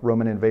by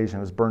Roman invasion. It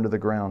was burned to the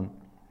ground.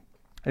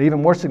 And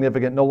even more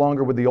significant, no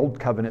longer would the old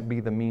covenant be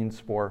the means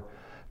for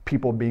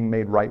people being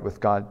made right with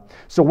God.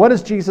 So what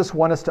does Jesus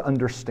want us to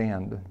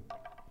understand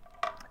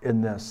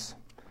in this?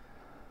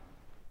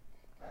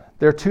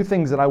 There are two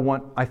things that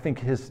I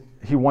think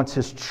he wants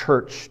his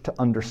church to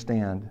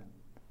understand.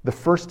 The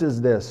first is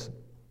this.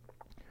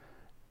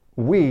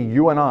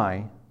 You and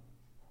I,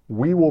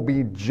 we will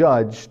be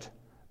judged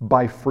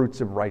by fruits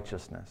of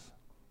righteousness.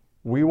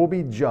 We will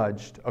be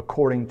judged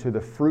according to the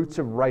fruits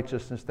of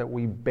righteousness that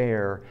we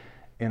bear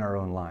in our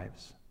own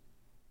lives.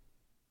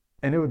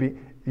 And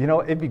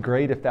it'd be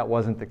great if that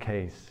wasn't the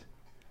case,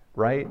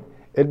 right?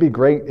 It'd be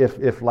great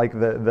if like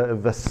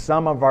the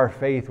sum of our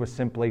faith was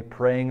simply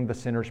praying the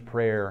sinner's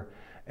prayer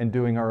and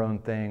doing our own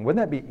thing. Wouldn't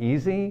that be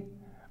easy?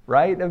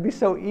 Right? It would be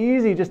so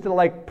easy just to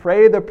like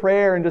pray the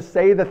prayer and just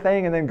say the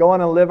thing and then go on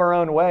and live our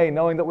own way,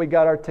 knowing that we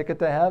got our ticket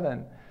to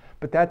heaven.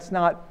 But that's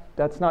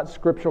not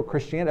scriptural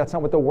Christianity. That's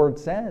not what the Word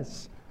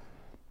says.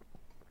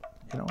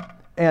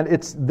 And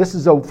this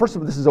is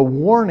a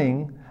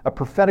warning a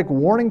prophetic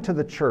warning to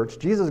the church.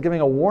 Jesus is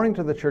giving a warning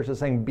to the church that's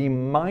saying, be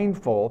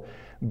mindful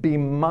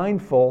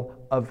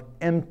of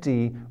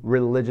empty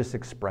religious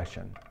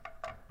expression.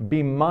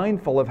 Be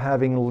mindful of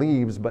having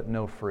leaves but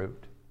no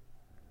fruit.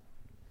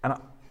 And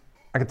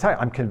I can tell you,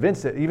 I'm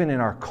convinced that even in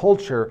our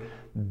culture,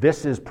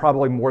 this is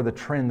probably more the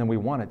trend than we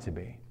want it to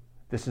be.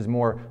 This is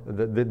more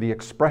the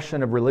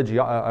expression of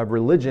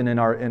religion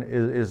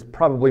is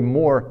probably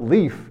more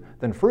leaf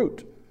than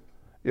fruit.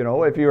 You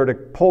know, if you were to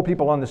poll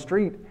people on the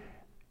street,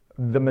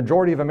 the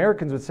majority of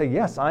Americans would say,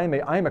 yes, I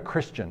am a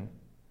Christian.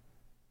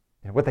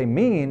 And what they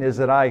mean is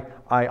that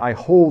I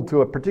hold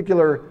to a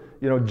particular,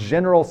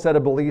 general set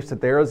of beliefs that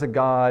there is a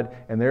God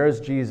and there is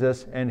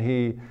Jesus and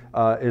he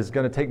is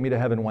going to take me to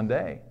heaven one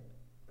day.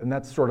 And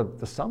that's sort of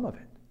the sum of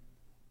it.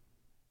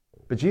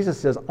 But Jesus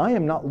says, I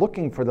am not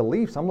looking for the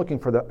leaves. I'm looking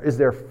for is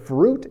there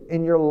fruit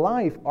in your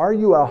life? Are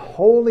you a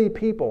holy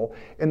people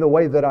in the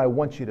way that I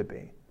want you to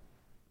be?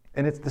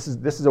 And this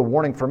is a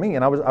warning for me.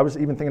 And I was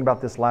even thinking about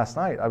this last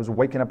night. I was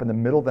waking up in the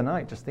middle of the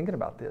night just thinking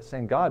about this,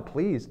 saying, God,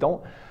 please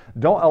don't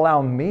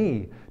allow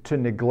me to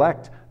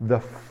neglect the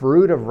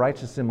fruit of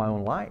righteousness in my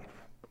own life.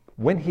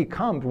 When he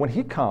comes,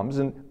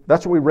 and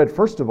that's what we read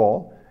first of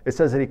all, it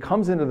says that he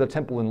comes into the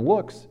temple and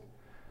looks.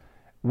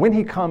 When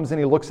he comes and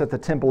he looks at the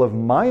temple of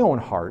my own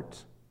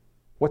heart,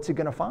 what's he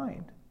going to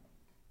find?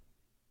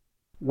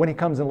 When he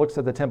comes and looks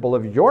at the temple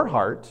of your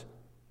heart,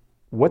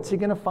 what's he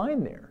going to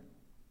find there?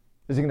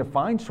 Is he going to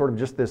find sort of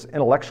just this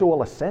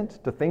intellectual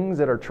assent to things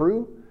that are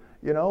true?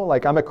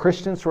 Like I'm a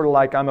Christian, sort of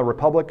like I'm a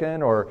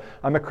Republican, or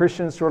I'm a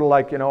Christian, sort of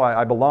like,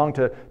 I belong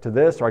to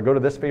this, or I go to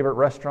this favorite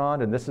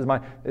restaurant, and this is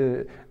my...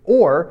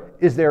 or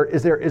is there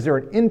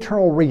an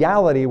internal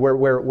reality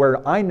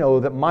where I know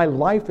that my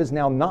life is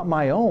now not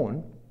my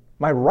own,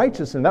 my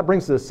righteousness? And that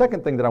brings to the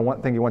second thing that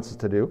think he wants us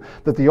to do,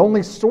 that the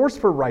only source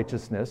for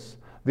righteousness,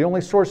 the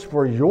only source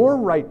for your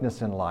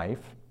rightness in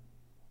life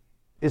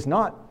is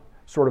not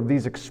sort of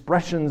these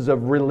expressions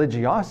of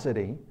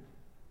religiosity.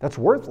 That's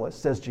worthless,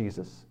 says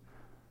Jesus.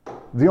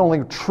 The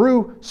only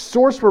true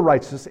source for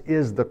righteousness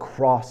is the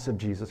cross of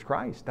Jesus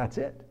Christ. That's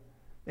it.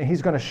 And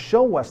he's going to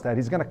show us that.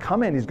 He's going to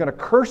come in. He's going to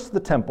curse the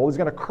temple. He's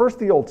going to curse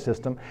the old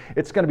system.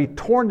 It's going to be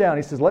torn down.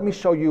 He says, let me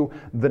show you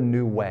the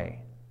new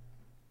way.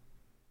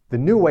 The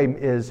new way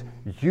is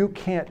you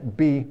can't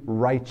be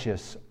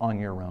righteous on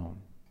your own.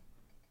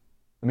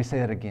 Let me say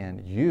that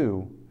again.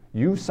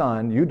 You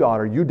son, you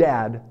daughter, you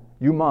dad,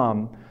 you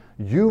mom,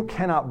 you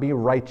cannot be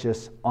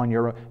righteous on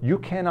your own. You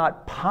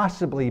cannot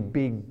possibly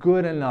be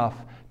good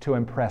enough to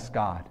impress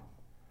God.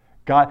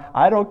 God,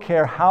 I don't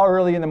care how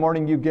early in the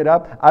morning you get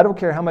up. I don't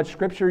care how much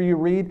scripture you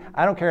read.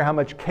 I don't care how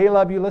much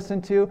Caleb you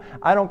listen to.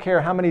 I don't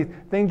care how many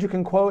things you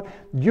can quote.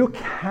 You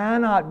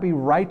cannot be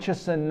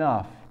righteous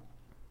enough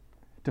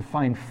to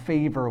find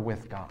favor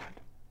with God.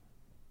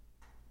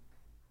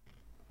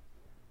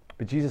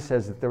 But Jesus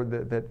says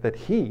that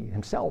he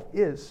himself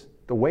is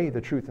the way,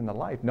 the truth, and the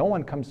life. No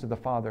one comes to the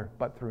Father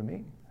but through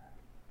me.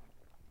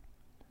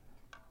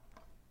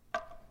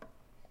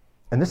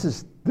 And this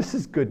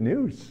is good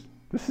news.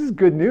 This is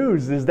good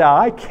news, is that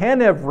I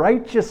can have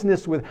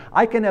righteousness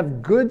I can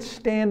have good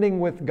standing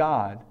with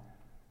God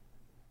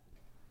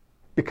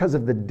because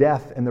of the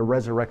death and the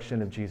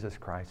resurrection of Jesus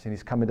Christ. And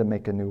he's coming to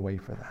make a new way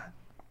for that.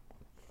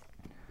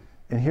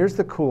 And here's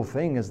the cool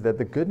thing, is that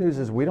the good news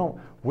is we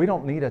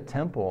don't need a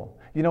temple.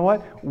 You know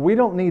what? We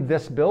don't need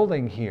this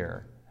building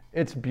here.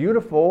 It's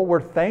beautiful.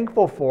 We're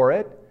thankful for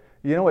it.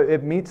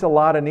 It meets a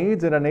lot of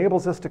needs. It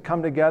enables us to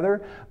come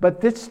together.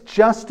 But it's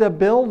just a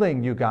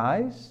building, you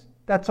guys.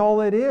 That's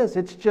all it is.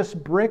 It's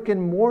just brick and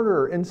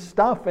mortar and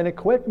stuff and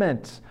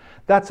equipment.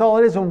 That's all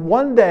it is. And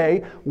one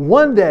day,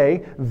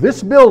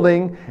 this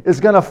building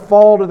is going to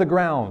fall to the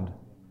ground.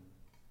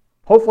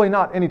 Hopefully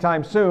not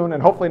anytime soon,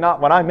 and hopefully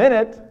not when I'm in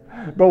it.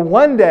 But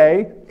one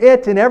day,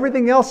 it and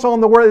everything else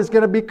on the world is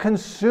going to be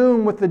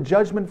consumed with the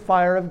judgment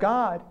fire of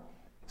God.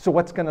 So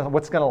what's going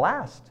to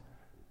last?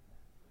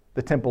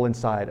 The temple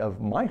inside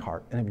of my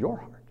heart and of your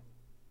heart.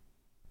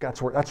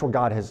 That's where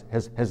God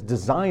has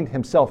designed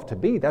himself to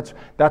be. That's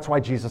why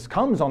Jesus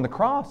comes on the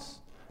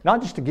cross.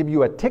 Not just to give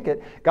you a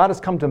ticket. God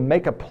has come to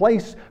make a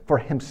place for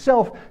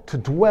himself to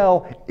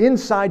dwell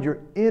inside your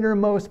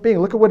innermost being.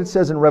 Look at what it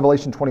says in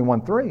Revelation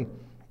 21:3.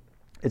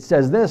 It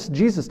says this,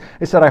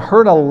 it said, I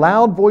heard a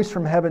loud voice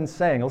from heaven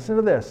saying, listen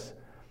to this.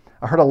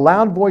 I heard a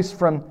loud voice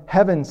from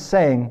heaven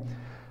saying,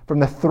 from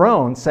the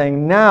throne,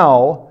 saying,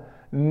 Now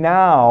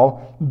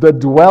the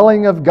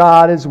dwelling of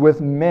God is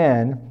with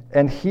men,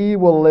 and he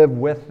will live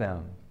with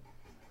them.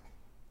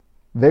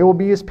 They will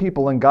be his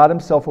people, and God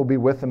himself will be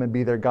with them and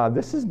be their God.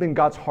 This has been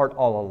God's heart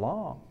all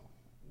along.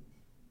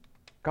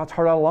 God's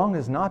heart all along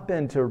has not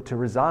been to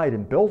reside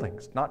in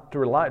buildings, not to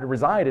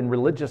reside in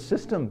religious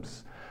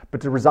systems, but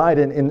to reside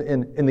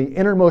in the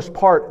innermost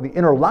part, the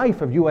inner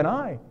life of you and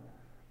I.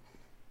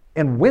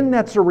 And when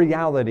that's a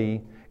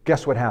reality,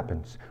 guess what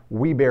happens?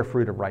 We bear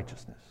fruit of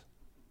righteousness.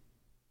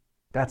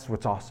 That's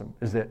what's awesome,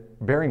 is that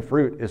bearing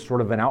fruit is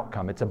sort of an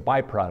outcome. It's a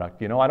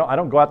byproduct. I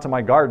don't go out to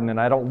my garden and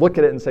I don't look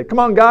at it and say, come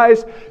on,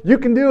 guys, you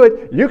can do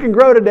it. You can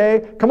grow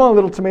today. Come on,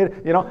 little tomato.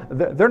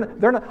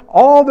 They're not,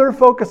 all they're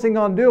focusing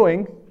on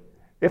doing,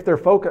 if they're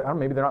focused,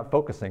 maybe they're not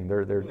focusing.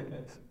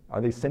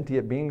 Are they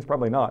sentient beings?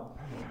 Probably not.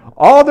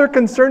 All they're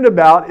concerned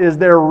about is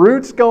their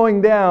roots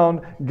going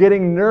down,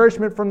 getting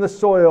nourishment from the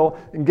soil,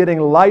 and getting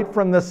light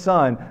from the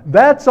sun.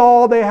 That's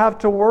all they have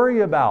to worry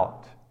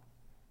about.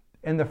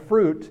 And the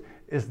fruit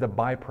is the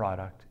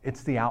byproduct.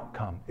 It's the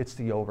outcome. It's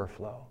the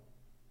overflow.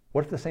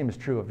 What if the same is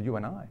true of you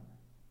and I?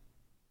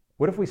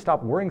 What if we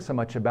stop worrying so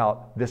much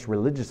about this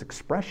religious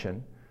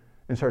expression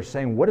and start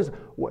saying,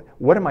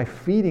 what am I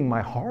feeding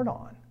my heart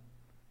on?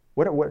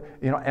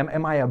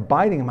 Am I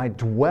abiding? Am I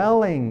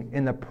dwelling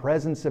in the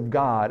presence of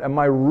God? Am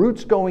my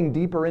roots going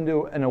deeper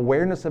into an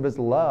awareness of His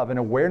love, an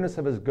awareness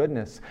of His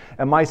goodness?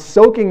 Am I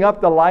soaking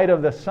up the light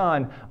of the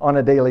sun on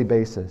a daily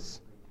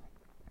basis?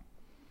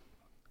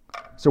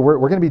 So we're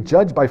going to be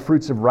judged by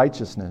fruits of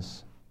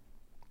righteousness.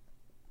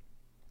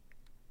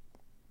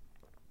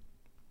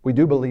 We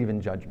do believe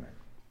in judgment.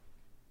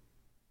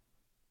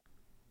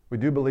 We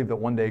do believe that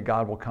one day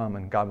God will come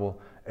and God will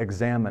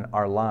examine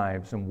our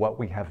lives and what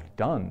we have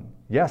done.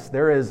 Yes,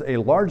 there is a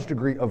large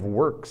degree of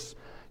works.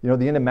 The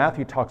end of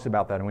Matthew talks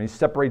about that. And when he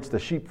separates the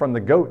sheep from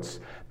the goats,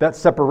 that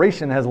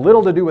separation has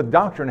little to do with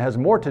doctrine, it has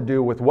more to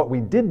do with what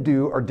we did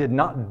do or did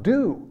not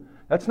do.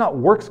 That's not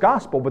works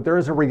gospel, but there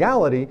is a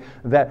reality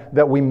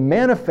that we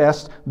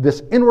manifest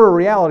this inward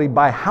reality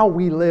by how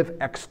we live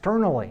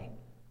externally.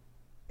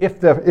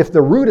 If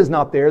the root is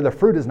not there, the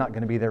fruit is not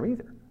going to be there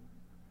either.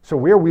 So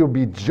where we will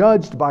be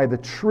judged by the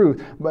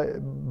truth,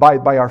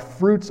 by our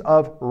fruits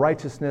of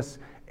righteousness,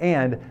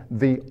 and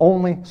the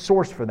only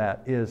source for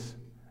that is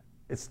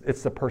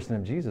it's the person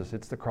of Jesus.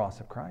 It's the cross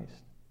of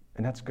Christ.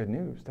 And that's good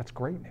news. That's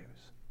great news.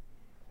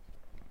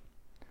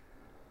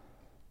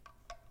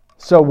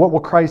 So what will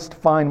Christ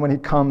find when He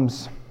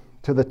comes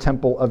to the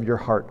temple of your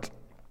heart?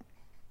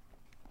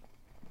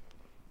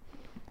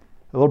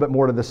 A little bit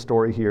more to this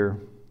story here.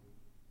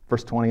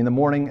 Verse 20, in the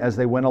morning as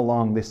they went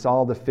along, they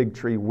saw the fig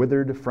tree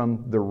withered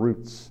from the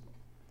roots.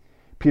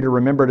 Peter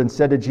remembered and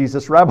said to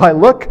Jesus, Rabbi,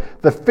 look,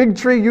 the fig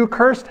tree you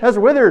cursed has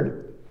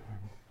withered.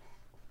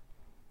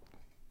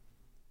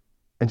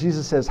 And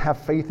Jesus says,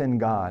 have faith in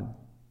God.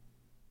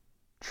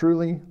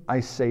 Truly, I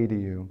say to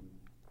you,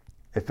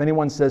 if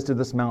anyone says to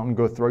this mountain,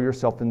 go throw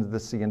yourself into the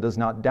sea, and does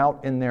not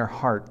doubt in their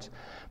heart,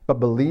 but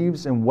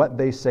believes in what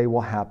they say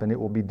will happen, it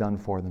will be done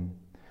for them.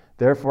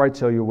 Therefore I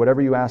tell you,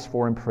 whatever you ask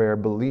for in prayer,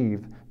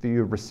 believe that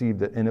you have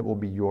received it, and it will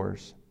be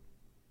yours.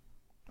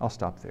 I'll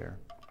stop there.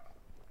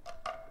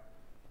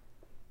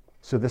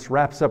 So this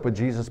wraps up with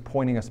Jesus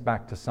pointing us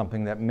back to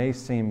something that may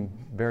seem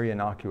very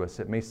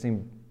innocuous. It may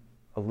seem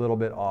a little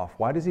bit off.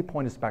 Why does He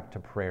point us back to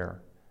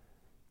prayer?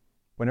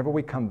 Whenever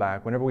we come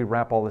back, whenever we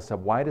wrap all this up,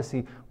 why does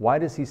He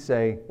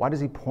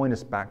point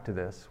us back to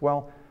this?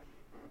 Well,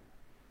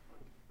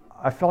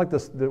 I felt like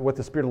what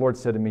the Spirit of the Lord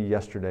said to me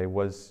yesterday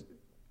was,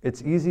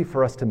 it's easy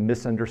for us to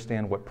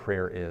misunderstand what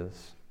prayer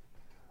is.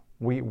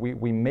 We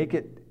make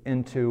it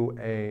into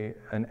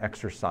an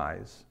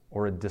exercise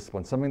or a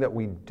discipline, something that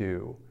we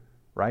do,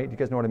 right? Do you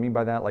guys know what I mean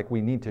by that? Like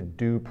we need to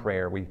do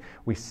prayer.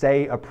 We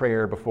say a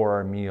prayer before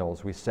our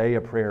meals. We say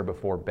a prayer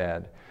before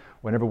bed.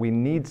 Whenever we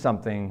need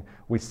something,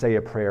 we say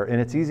a prayer. And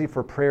it's easy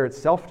for prayer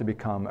itself to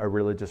become a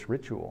religious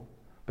ritual.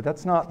 But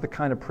that's not the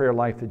kind of prayer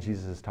life that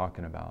Jesus is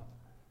talking about.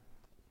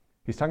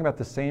 He's talking about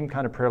the same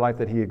kind of prayer life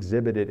that He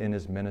exhibited in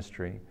His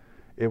ministry.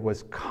 It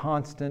was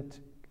constant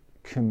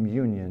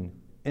communion,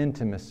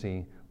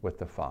 intimacy with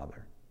the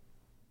Father.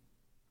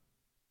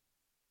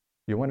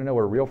 You want to know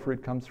where real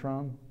fruit comes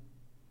from?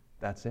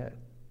 That's it.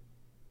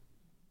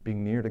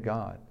 Being near to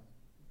God,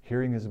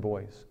 hearing His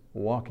voice,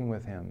 walking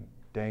with Him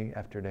day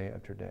after day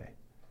after day.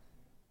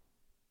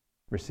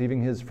 Receiving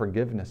His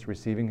forgiveness,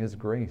 receiving His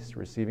grace,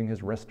 receiving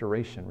His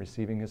restoration,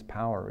 receiving His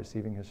power,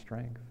 receiving His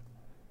strength.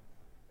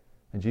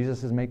 And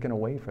Jesus is making a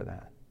way for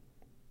that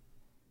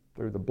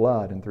through the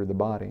blood and through the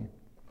body.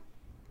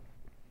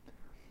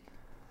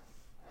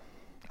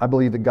 I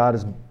believe that God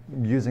is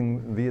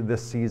using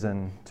this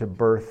season to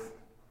birth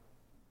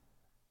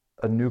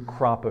a new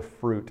crop of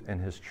fruit in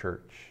His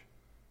church.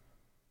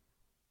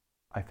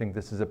 I think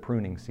this is a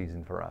pruning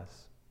season for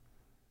us.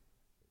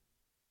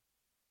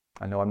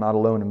 I know I'm not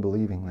alone in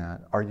believing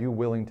that. Are you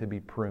willing to be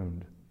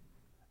pruned?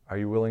 Are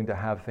you willing to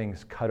have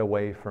things cut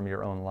away from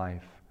your own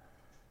life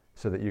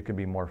so that you can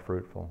be more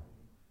fruitful?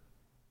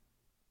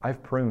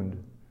 I've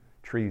pruned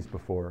trees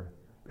before.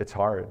 It's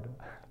hard.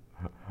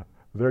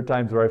 There are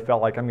times where I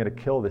felt like I'm going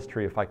to kill this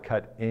tree if I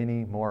cut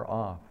any more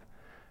off.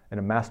 And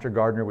a master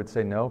gardener would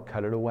say, no,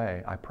 cut it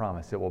away. I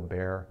promise it will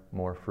bear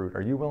more fruit.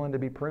 Are you willing to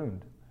be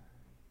pruned?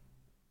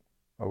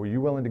 Or are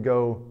you willing to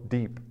go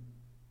deep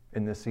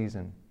in this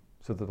season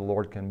so that the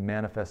Lord can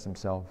manifest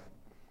Himself?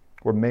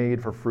 We're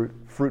made for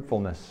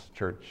fruitfulness,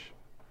 church.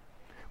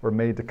 We're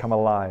made to come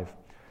alive.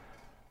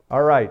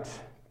 All right.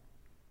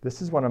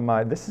 This is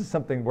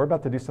something, we're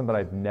about to do something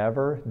I've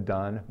never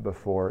done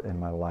before in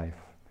my life.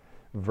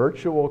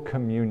 Virtual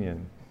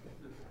communion.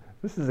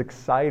 This is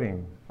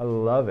exciting. I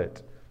love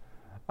it.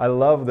 I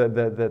love that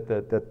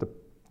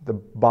the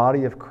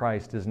body of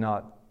Christ is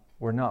not,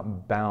 we're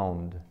not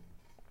bound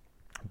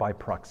by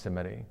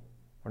proximity.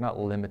 We're not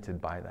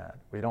limited by that.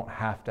 We don't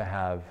have to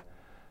have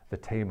the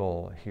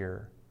table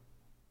here.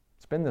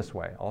 It's been this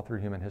way all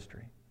through human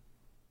history.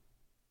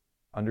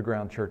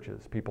 Underground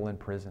churches, people in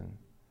prison,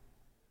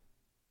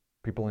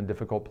 people in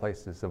difficult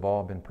places have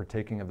all been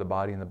partaking of the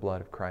body and the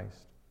blood of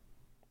Christ.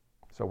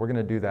 So we're going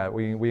to do that.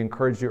 We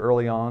encourage you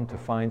early on to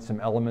find some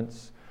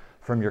elements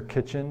from your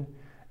kitchen.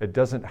 It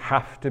doesn't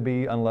have to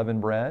be unleavened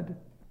bread.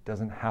 It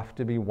doesn't have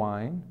to be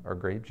wine or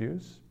grape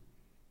juice.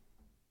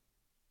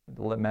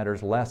 It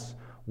matters less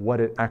what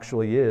it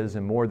actually is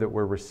and more that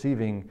we're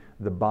receiving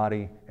the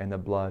body and the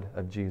blood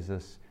of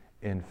Jesus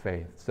in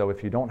faith. So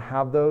if you don't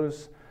have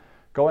those,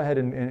 go ahead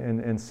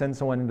and send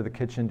someone into the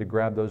kitchen to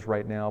grab those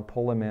right now.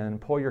 Pull them in.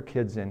 Pull your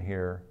kids in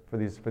here for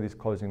these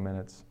closing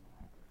minutes.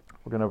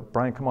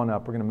 Brian, come on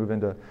up. We're going to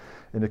move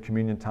into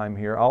communion time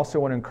here. I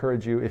also want to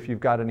encourage you, if you've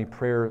got any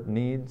prayer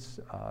needs,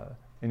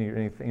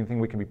 anything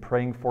we can be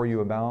praying for you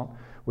about,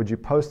 would you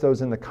post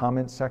those in the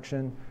comments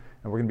section?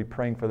 And we're going to be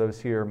praying for those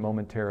here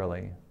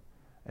momentarily.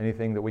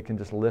 Anything that we can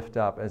just lift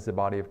up as the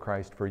body of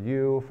Christ for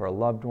you, for a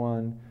loved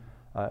one.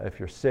 If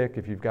you're sick,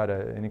 if you've got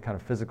any kind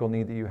of physical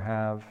need that you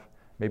have,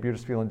 maybe you're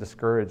just feeling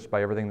discouraged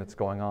by everything that's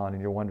going on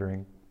and you're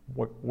wondering,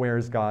 where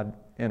is God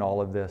in all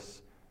of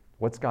this?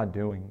 What's God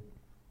doing?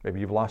 Maybe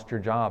you've lost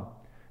your job.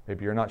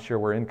 Maybe you're not sure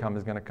where income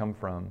is going to come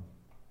from.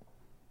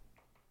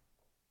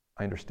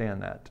 I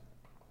understand that.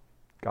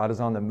 God is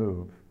on the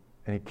move,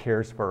 and He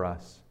cares for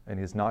us, and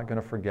He's not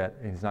going to forget,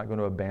 and He's not going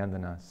to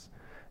abandon us,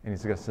 and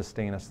He's going to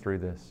sustain us through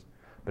this.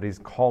 But He's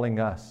calling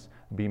us,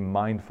 being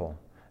mindful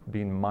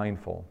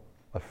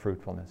of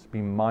fruitfulness. Be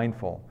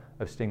mindful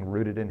of staying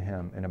rooted in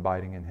Him and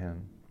abiding in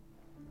Him.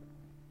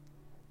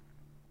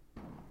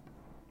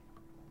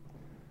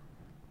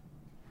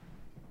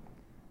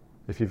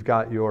 If you've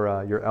got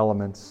your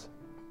elements,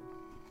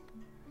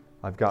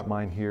 I've got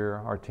mine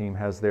here. Our team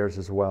has theirs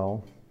as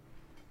well.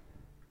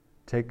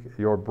 Take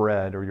your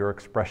bread or your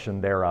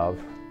expression thereof.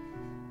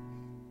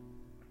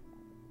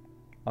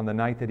 On the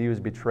night that He was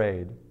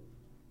betrayed,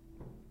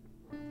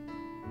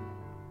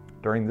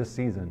 during this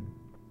season,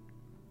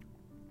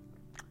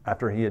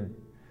 after He had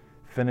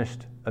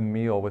finished a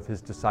meal with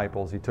His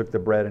disciples, He took the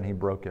bread and He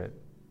broke it,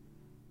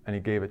 and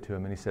He gave it to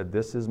them, and He said,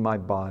 "This is my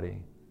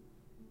body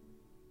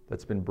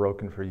that's been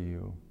broken for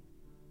you.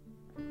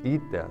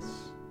 Eat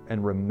this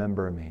and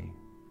remember me."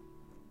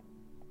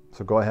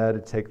 So go ahead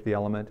and take the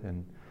element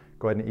and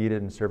go ahead and eat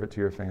it and serve it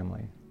to your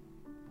family.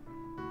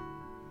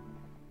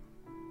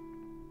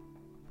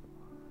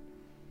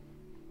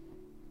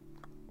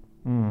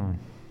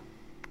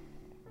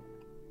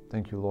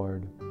 Thank you,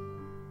 Lord.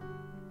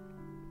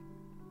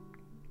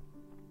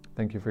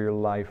 Thank you for your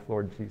life,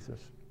 Lord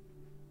Jesus.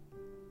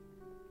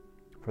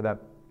 For that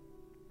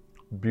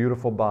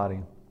beautiful body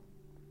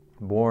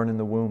born in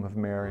the womb of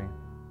Mary.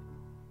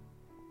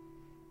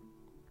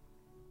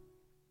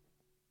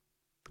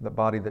 The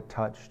body that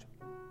touched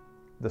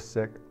the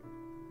sick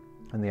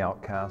and the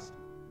outcast.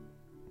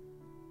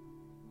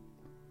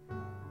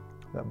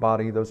 That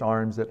body, those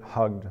arms that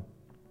hugged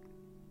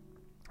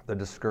the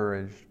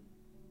discouraged.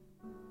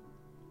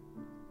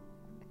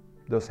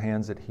 Those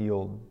hands that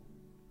healed.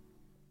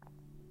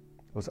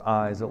 Those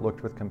eyes that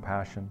looked with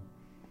compassion.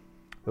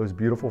 Those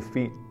beautiful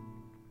feet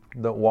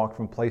that walk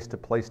from place to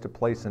place to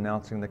place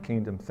announcing the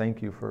kingdom.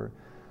 Thank you for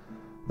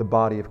the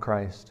body of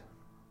Christ.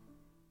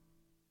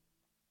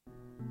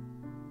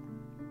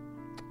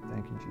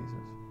 Thank you,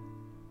 Jesus.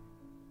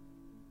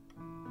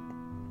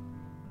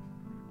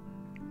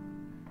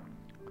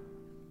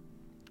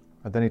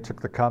 And then He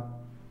took the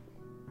cup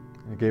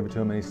and He gave it to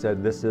him and He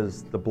said, "This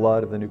is the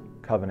blood of the new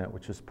covenant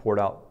which is poured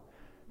out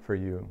for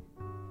you.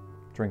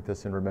 Drink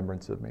this in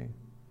remembrance of me."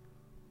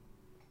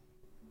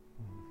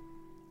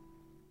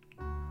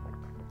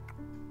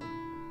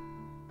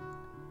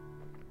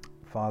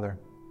 Father,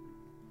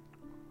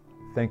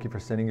 thank you for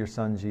sending your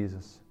Son,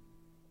 Jesus,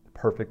 the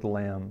perfect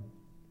Lamb.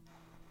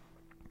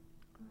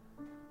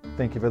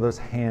 Thank you for those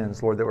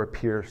hands, Lord, that were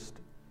pierced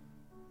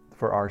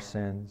for our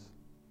sins.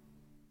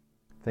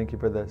 Thank you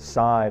for the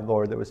side,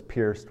 Lord, that was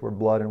pierced where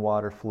blood and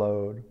water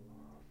flowed.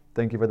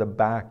 Thank you for the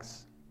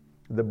backs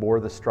that bore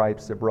the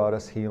stripes that brought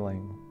us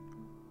healing.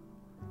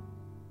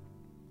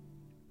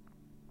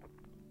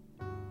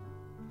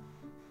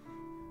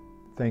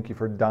 Thank you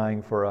for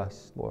dying for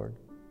us, Lord.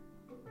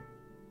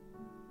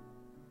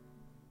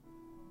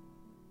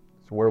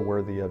 So we're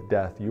worthy of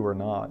death. You are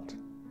not.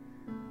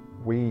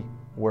 We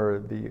were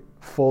the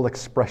full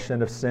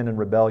expression of sin and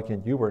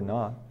rebellion. You were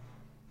not.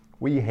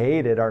 We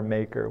hated our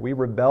Maker. We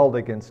rebelled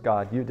against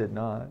God. You did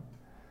not.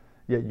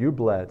 Yet you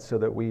bled so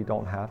that we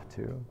don't have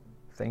to.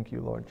 Thank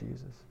you, Lord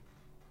Jesus.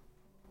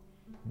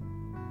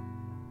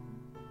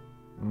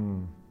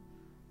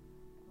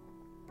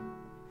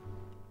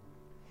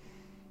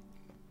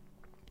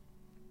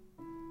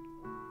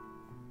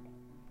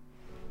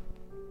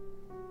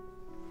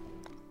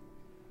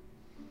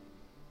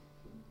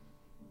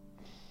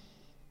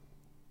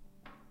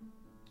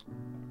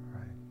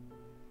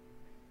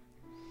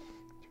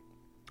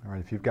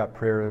 If you've got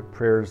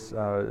prayers,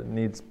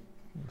 needs,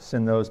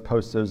 send those,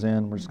 post those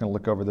in. We're just going to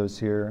look over those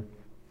here.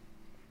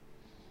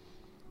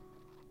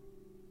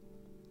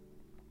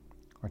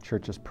 Our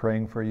church is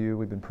praying for you.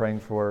 We've been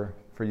praying for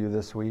you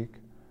this week.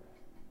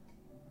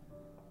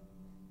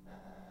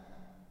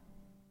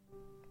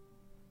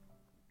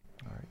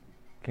 All right.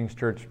 King's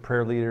Church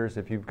prayer leaders,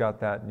 if you've got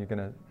that, you're going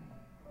to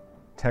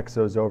text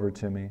those over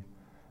to me.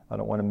 I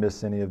don't want to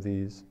miss any of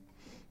these.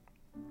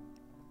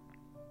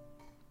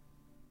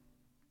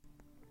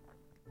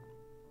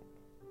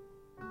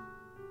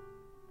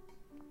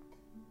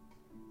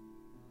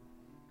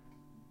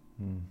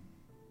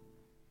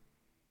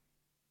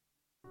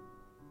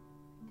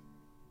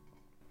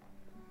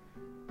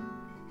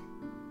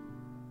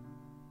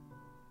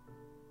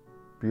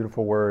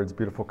 Beautiful words,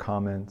 beautiful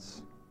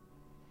comments.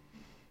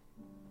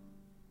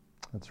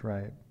 That's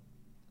right.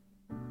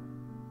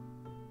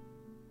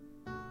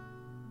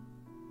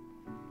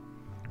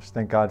 Just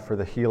thank God for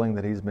the healing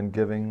that He's been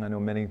giving. I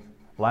know many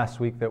last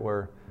week that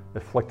were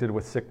afflicted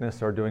with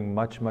sickness are doing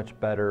much, much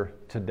better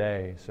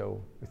today. So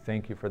we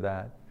thank you for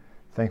that.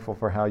 Thankful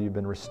for how you've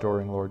been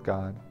restoring, Lord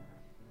God.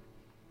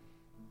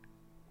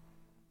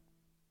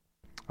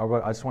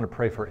 I just want to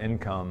pray for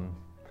income.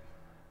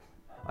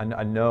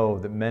 I know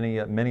that many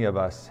of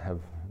us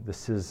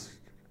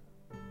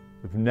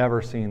we've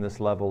never seen this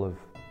level of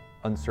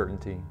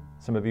uncertainty.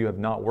 Some of you have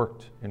not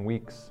worked in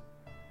weeks.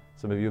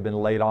 Some of you have been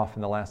laid off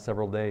in the last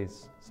several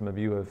days. Some of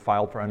you have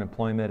filed for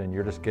unemployment and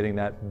you're just getting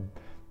that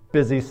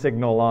busy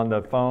signal on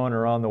the phone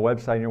or on the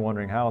website and you're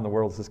wondering how in the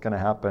world is this going to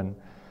happen.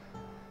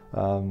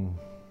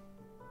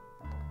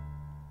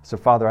 So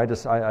Father,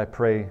 I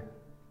pray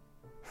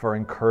for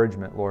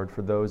encouragement, Lord,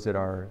 for those that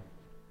are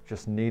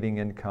just needing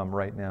income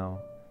right now.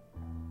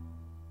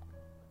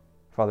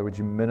 Father, would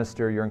you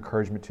minister your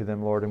encouragement to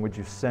them, Lord, and would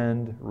you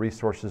send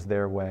resources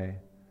their way?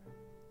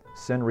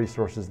 Send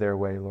resources their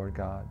way, Lord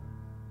God.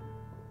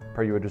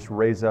 Pray you would just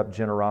raise up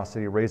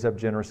generosity, raise up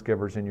generous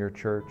givers in your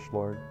church,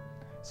 Lord.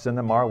 Send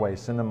them our way,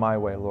 send them my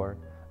way, Lord.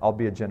 I'll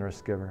be a generous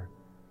giver.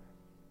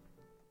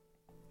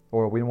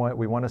 Lord, we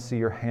want to see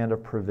your hand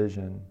of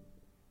provision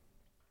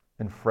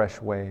in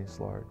fresh ways,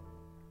 Lord.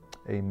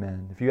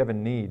 Amen. If you have a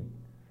need,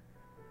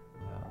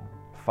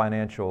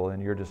 financial,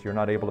 and you're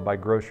not able to buy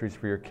groceries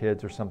for your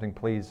kids or something,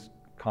 please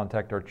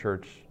contact our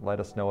church. Let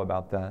us know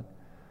about that.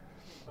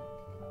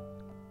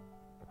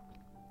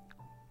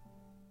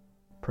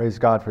 Praise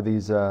God for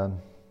these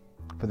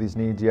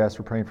needs. Yes,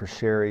 we're praying for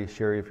Sherry.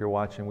 Sherry, if you're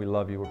watching, we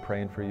love you. We're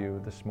praying for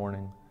you this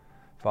morning.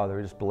 Father,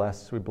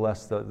 we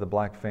bless the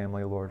Black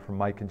family, Lord, for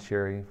Mike and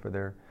Sherry, for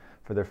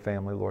their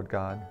family, Lord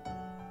God.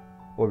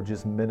 Lord,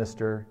 just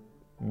minister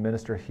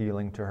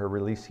healing to her,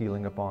 release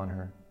healing upon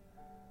her.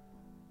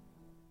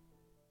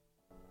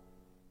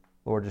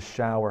 Lord, just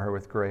shower her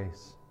with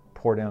grace.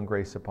 Pour down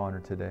grace upon her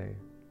today.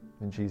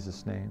 In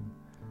Jesus' name.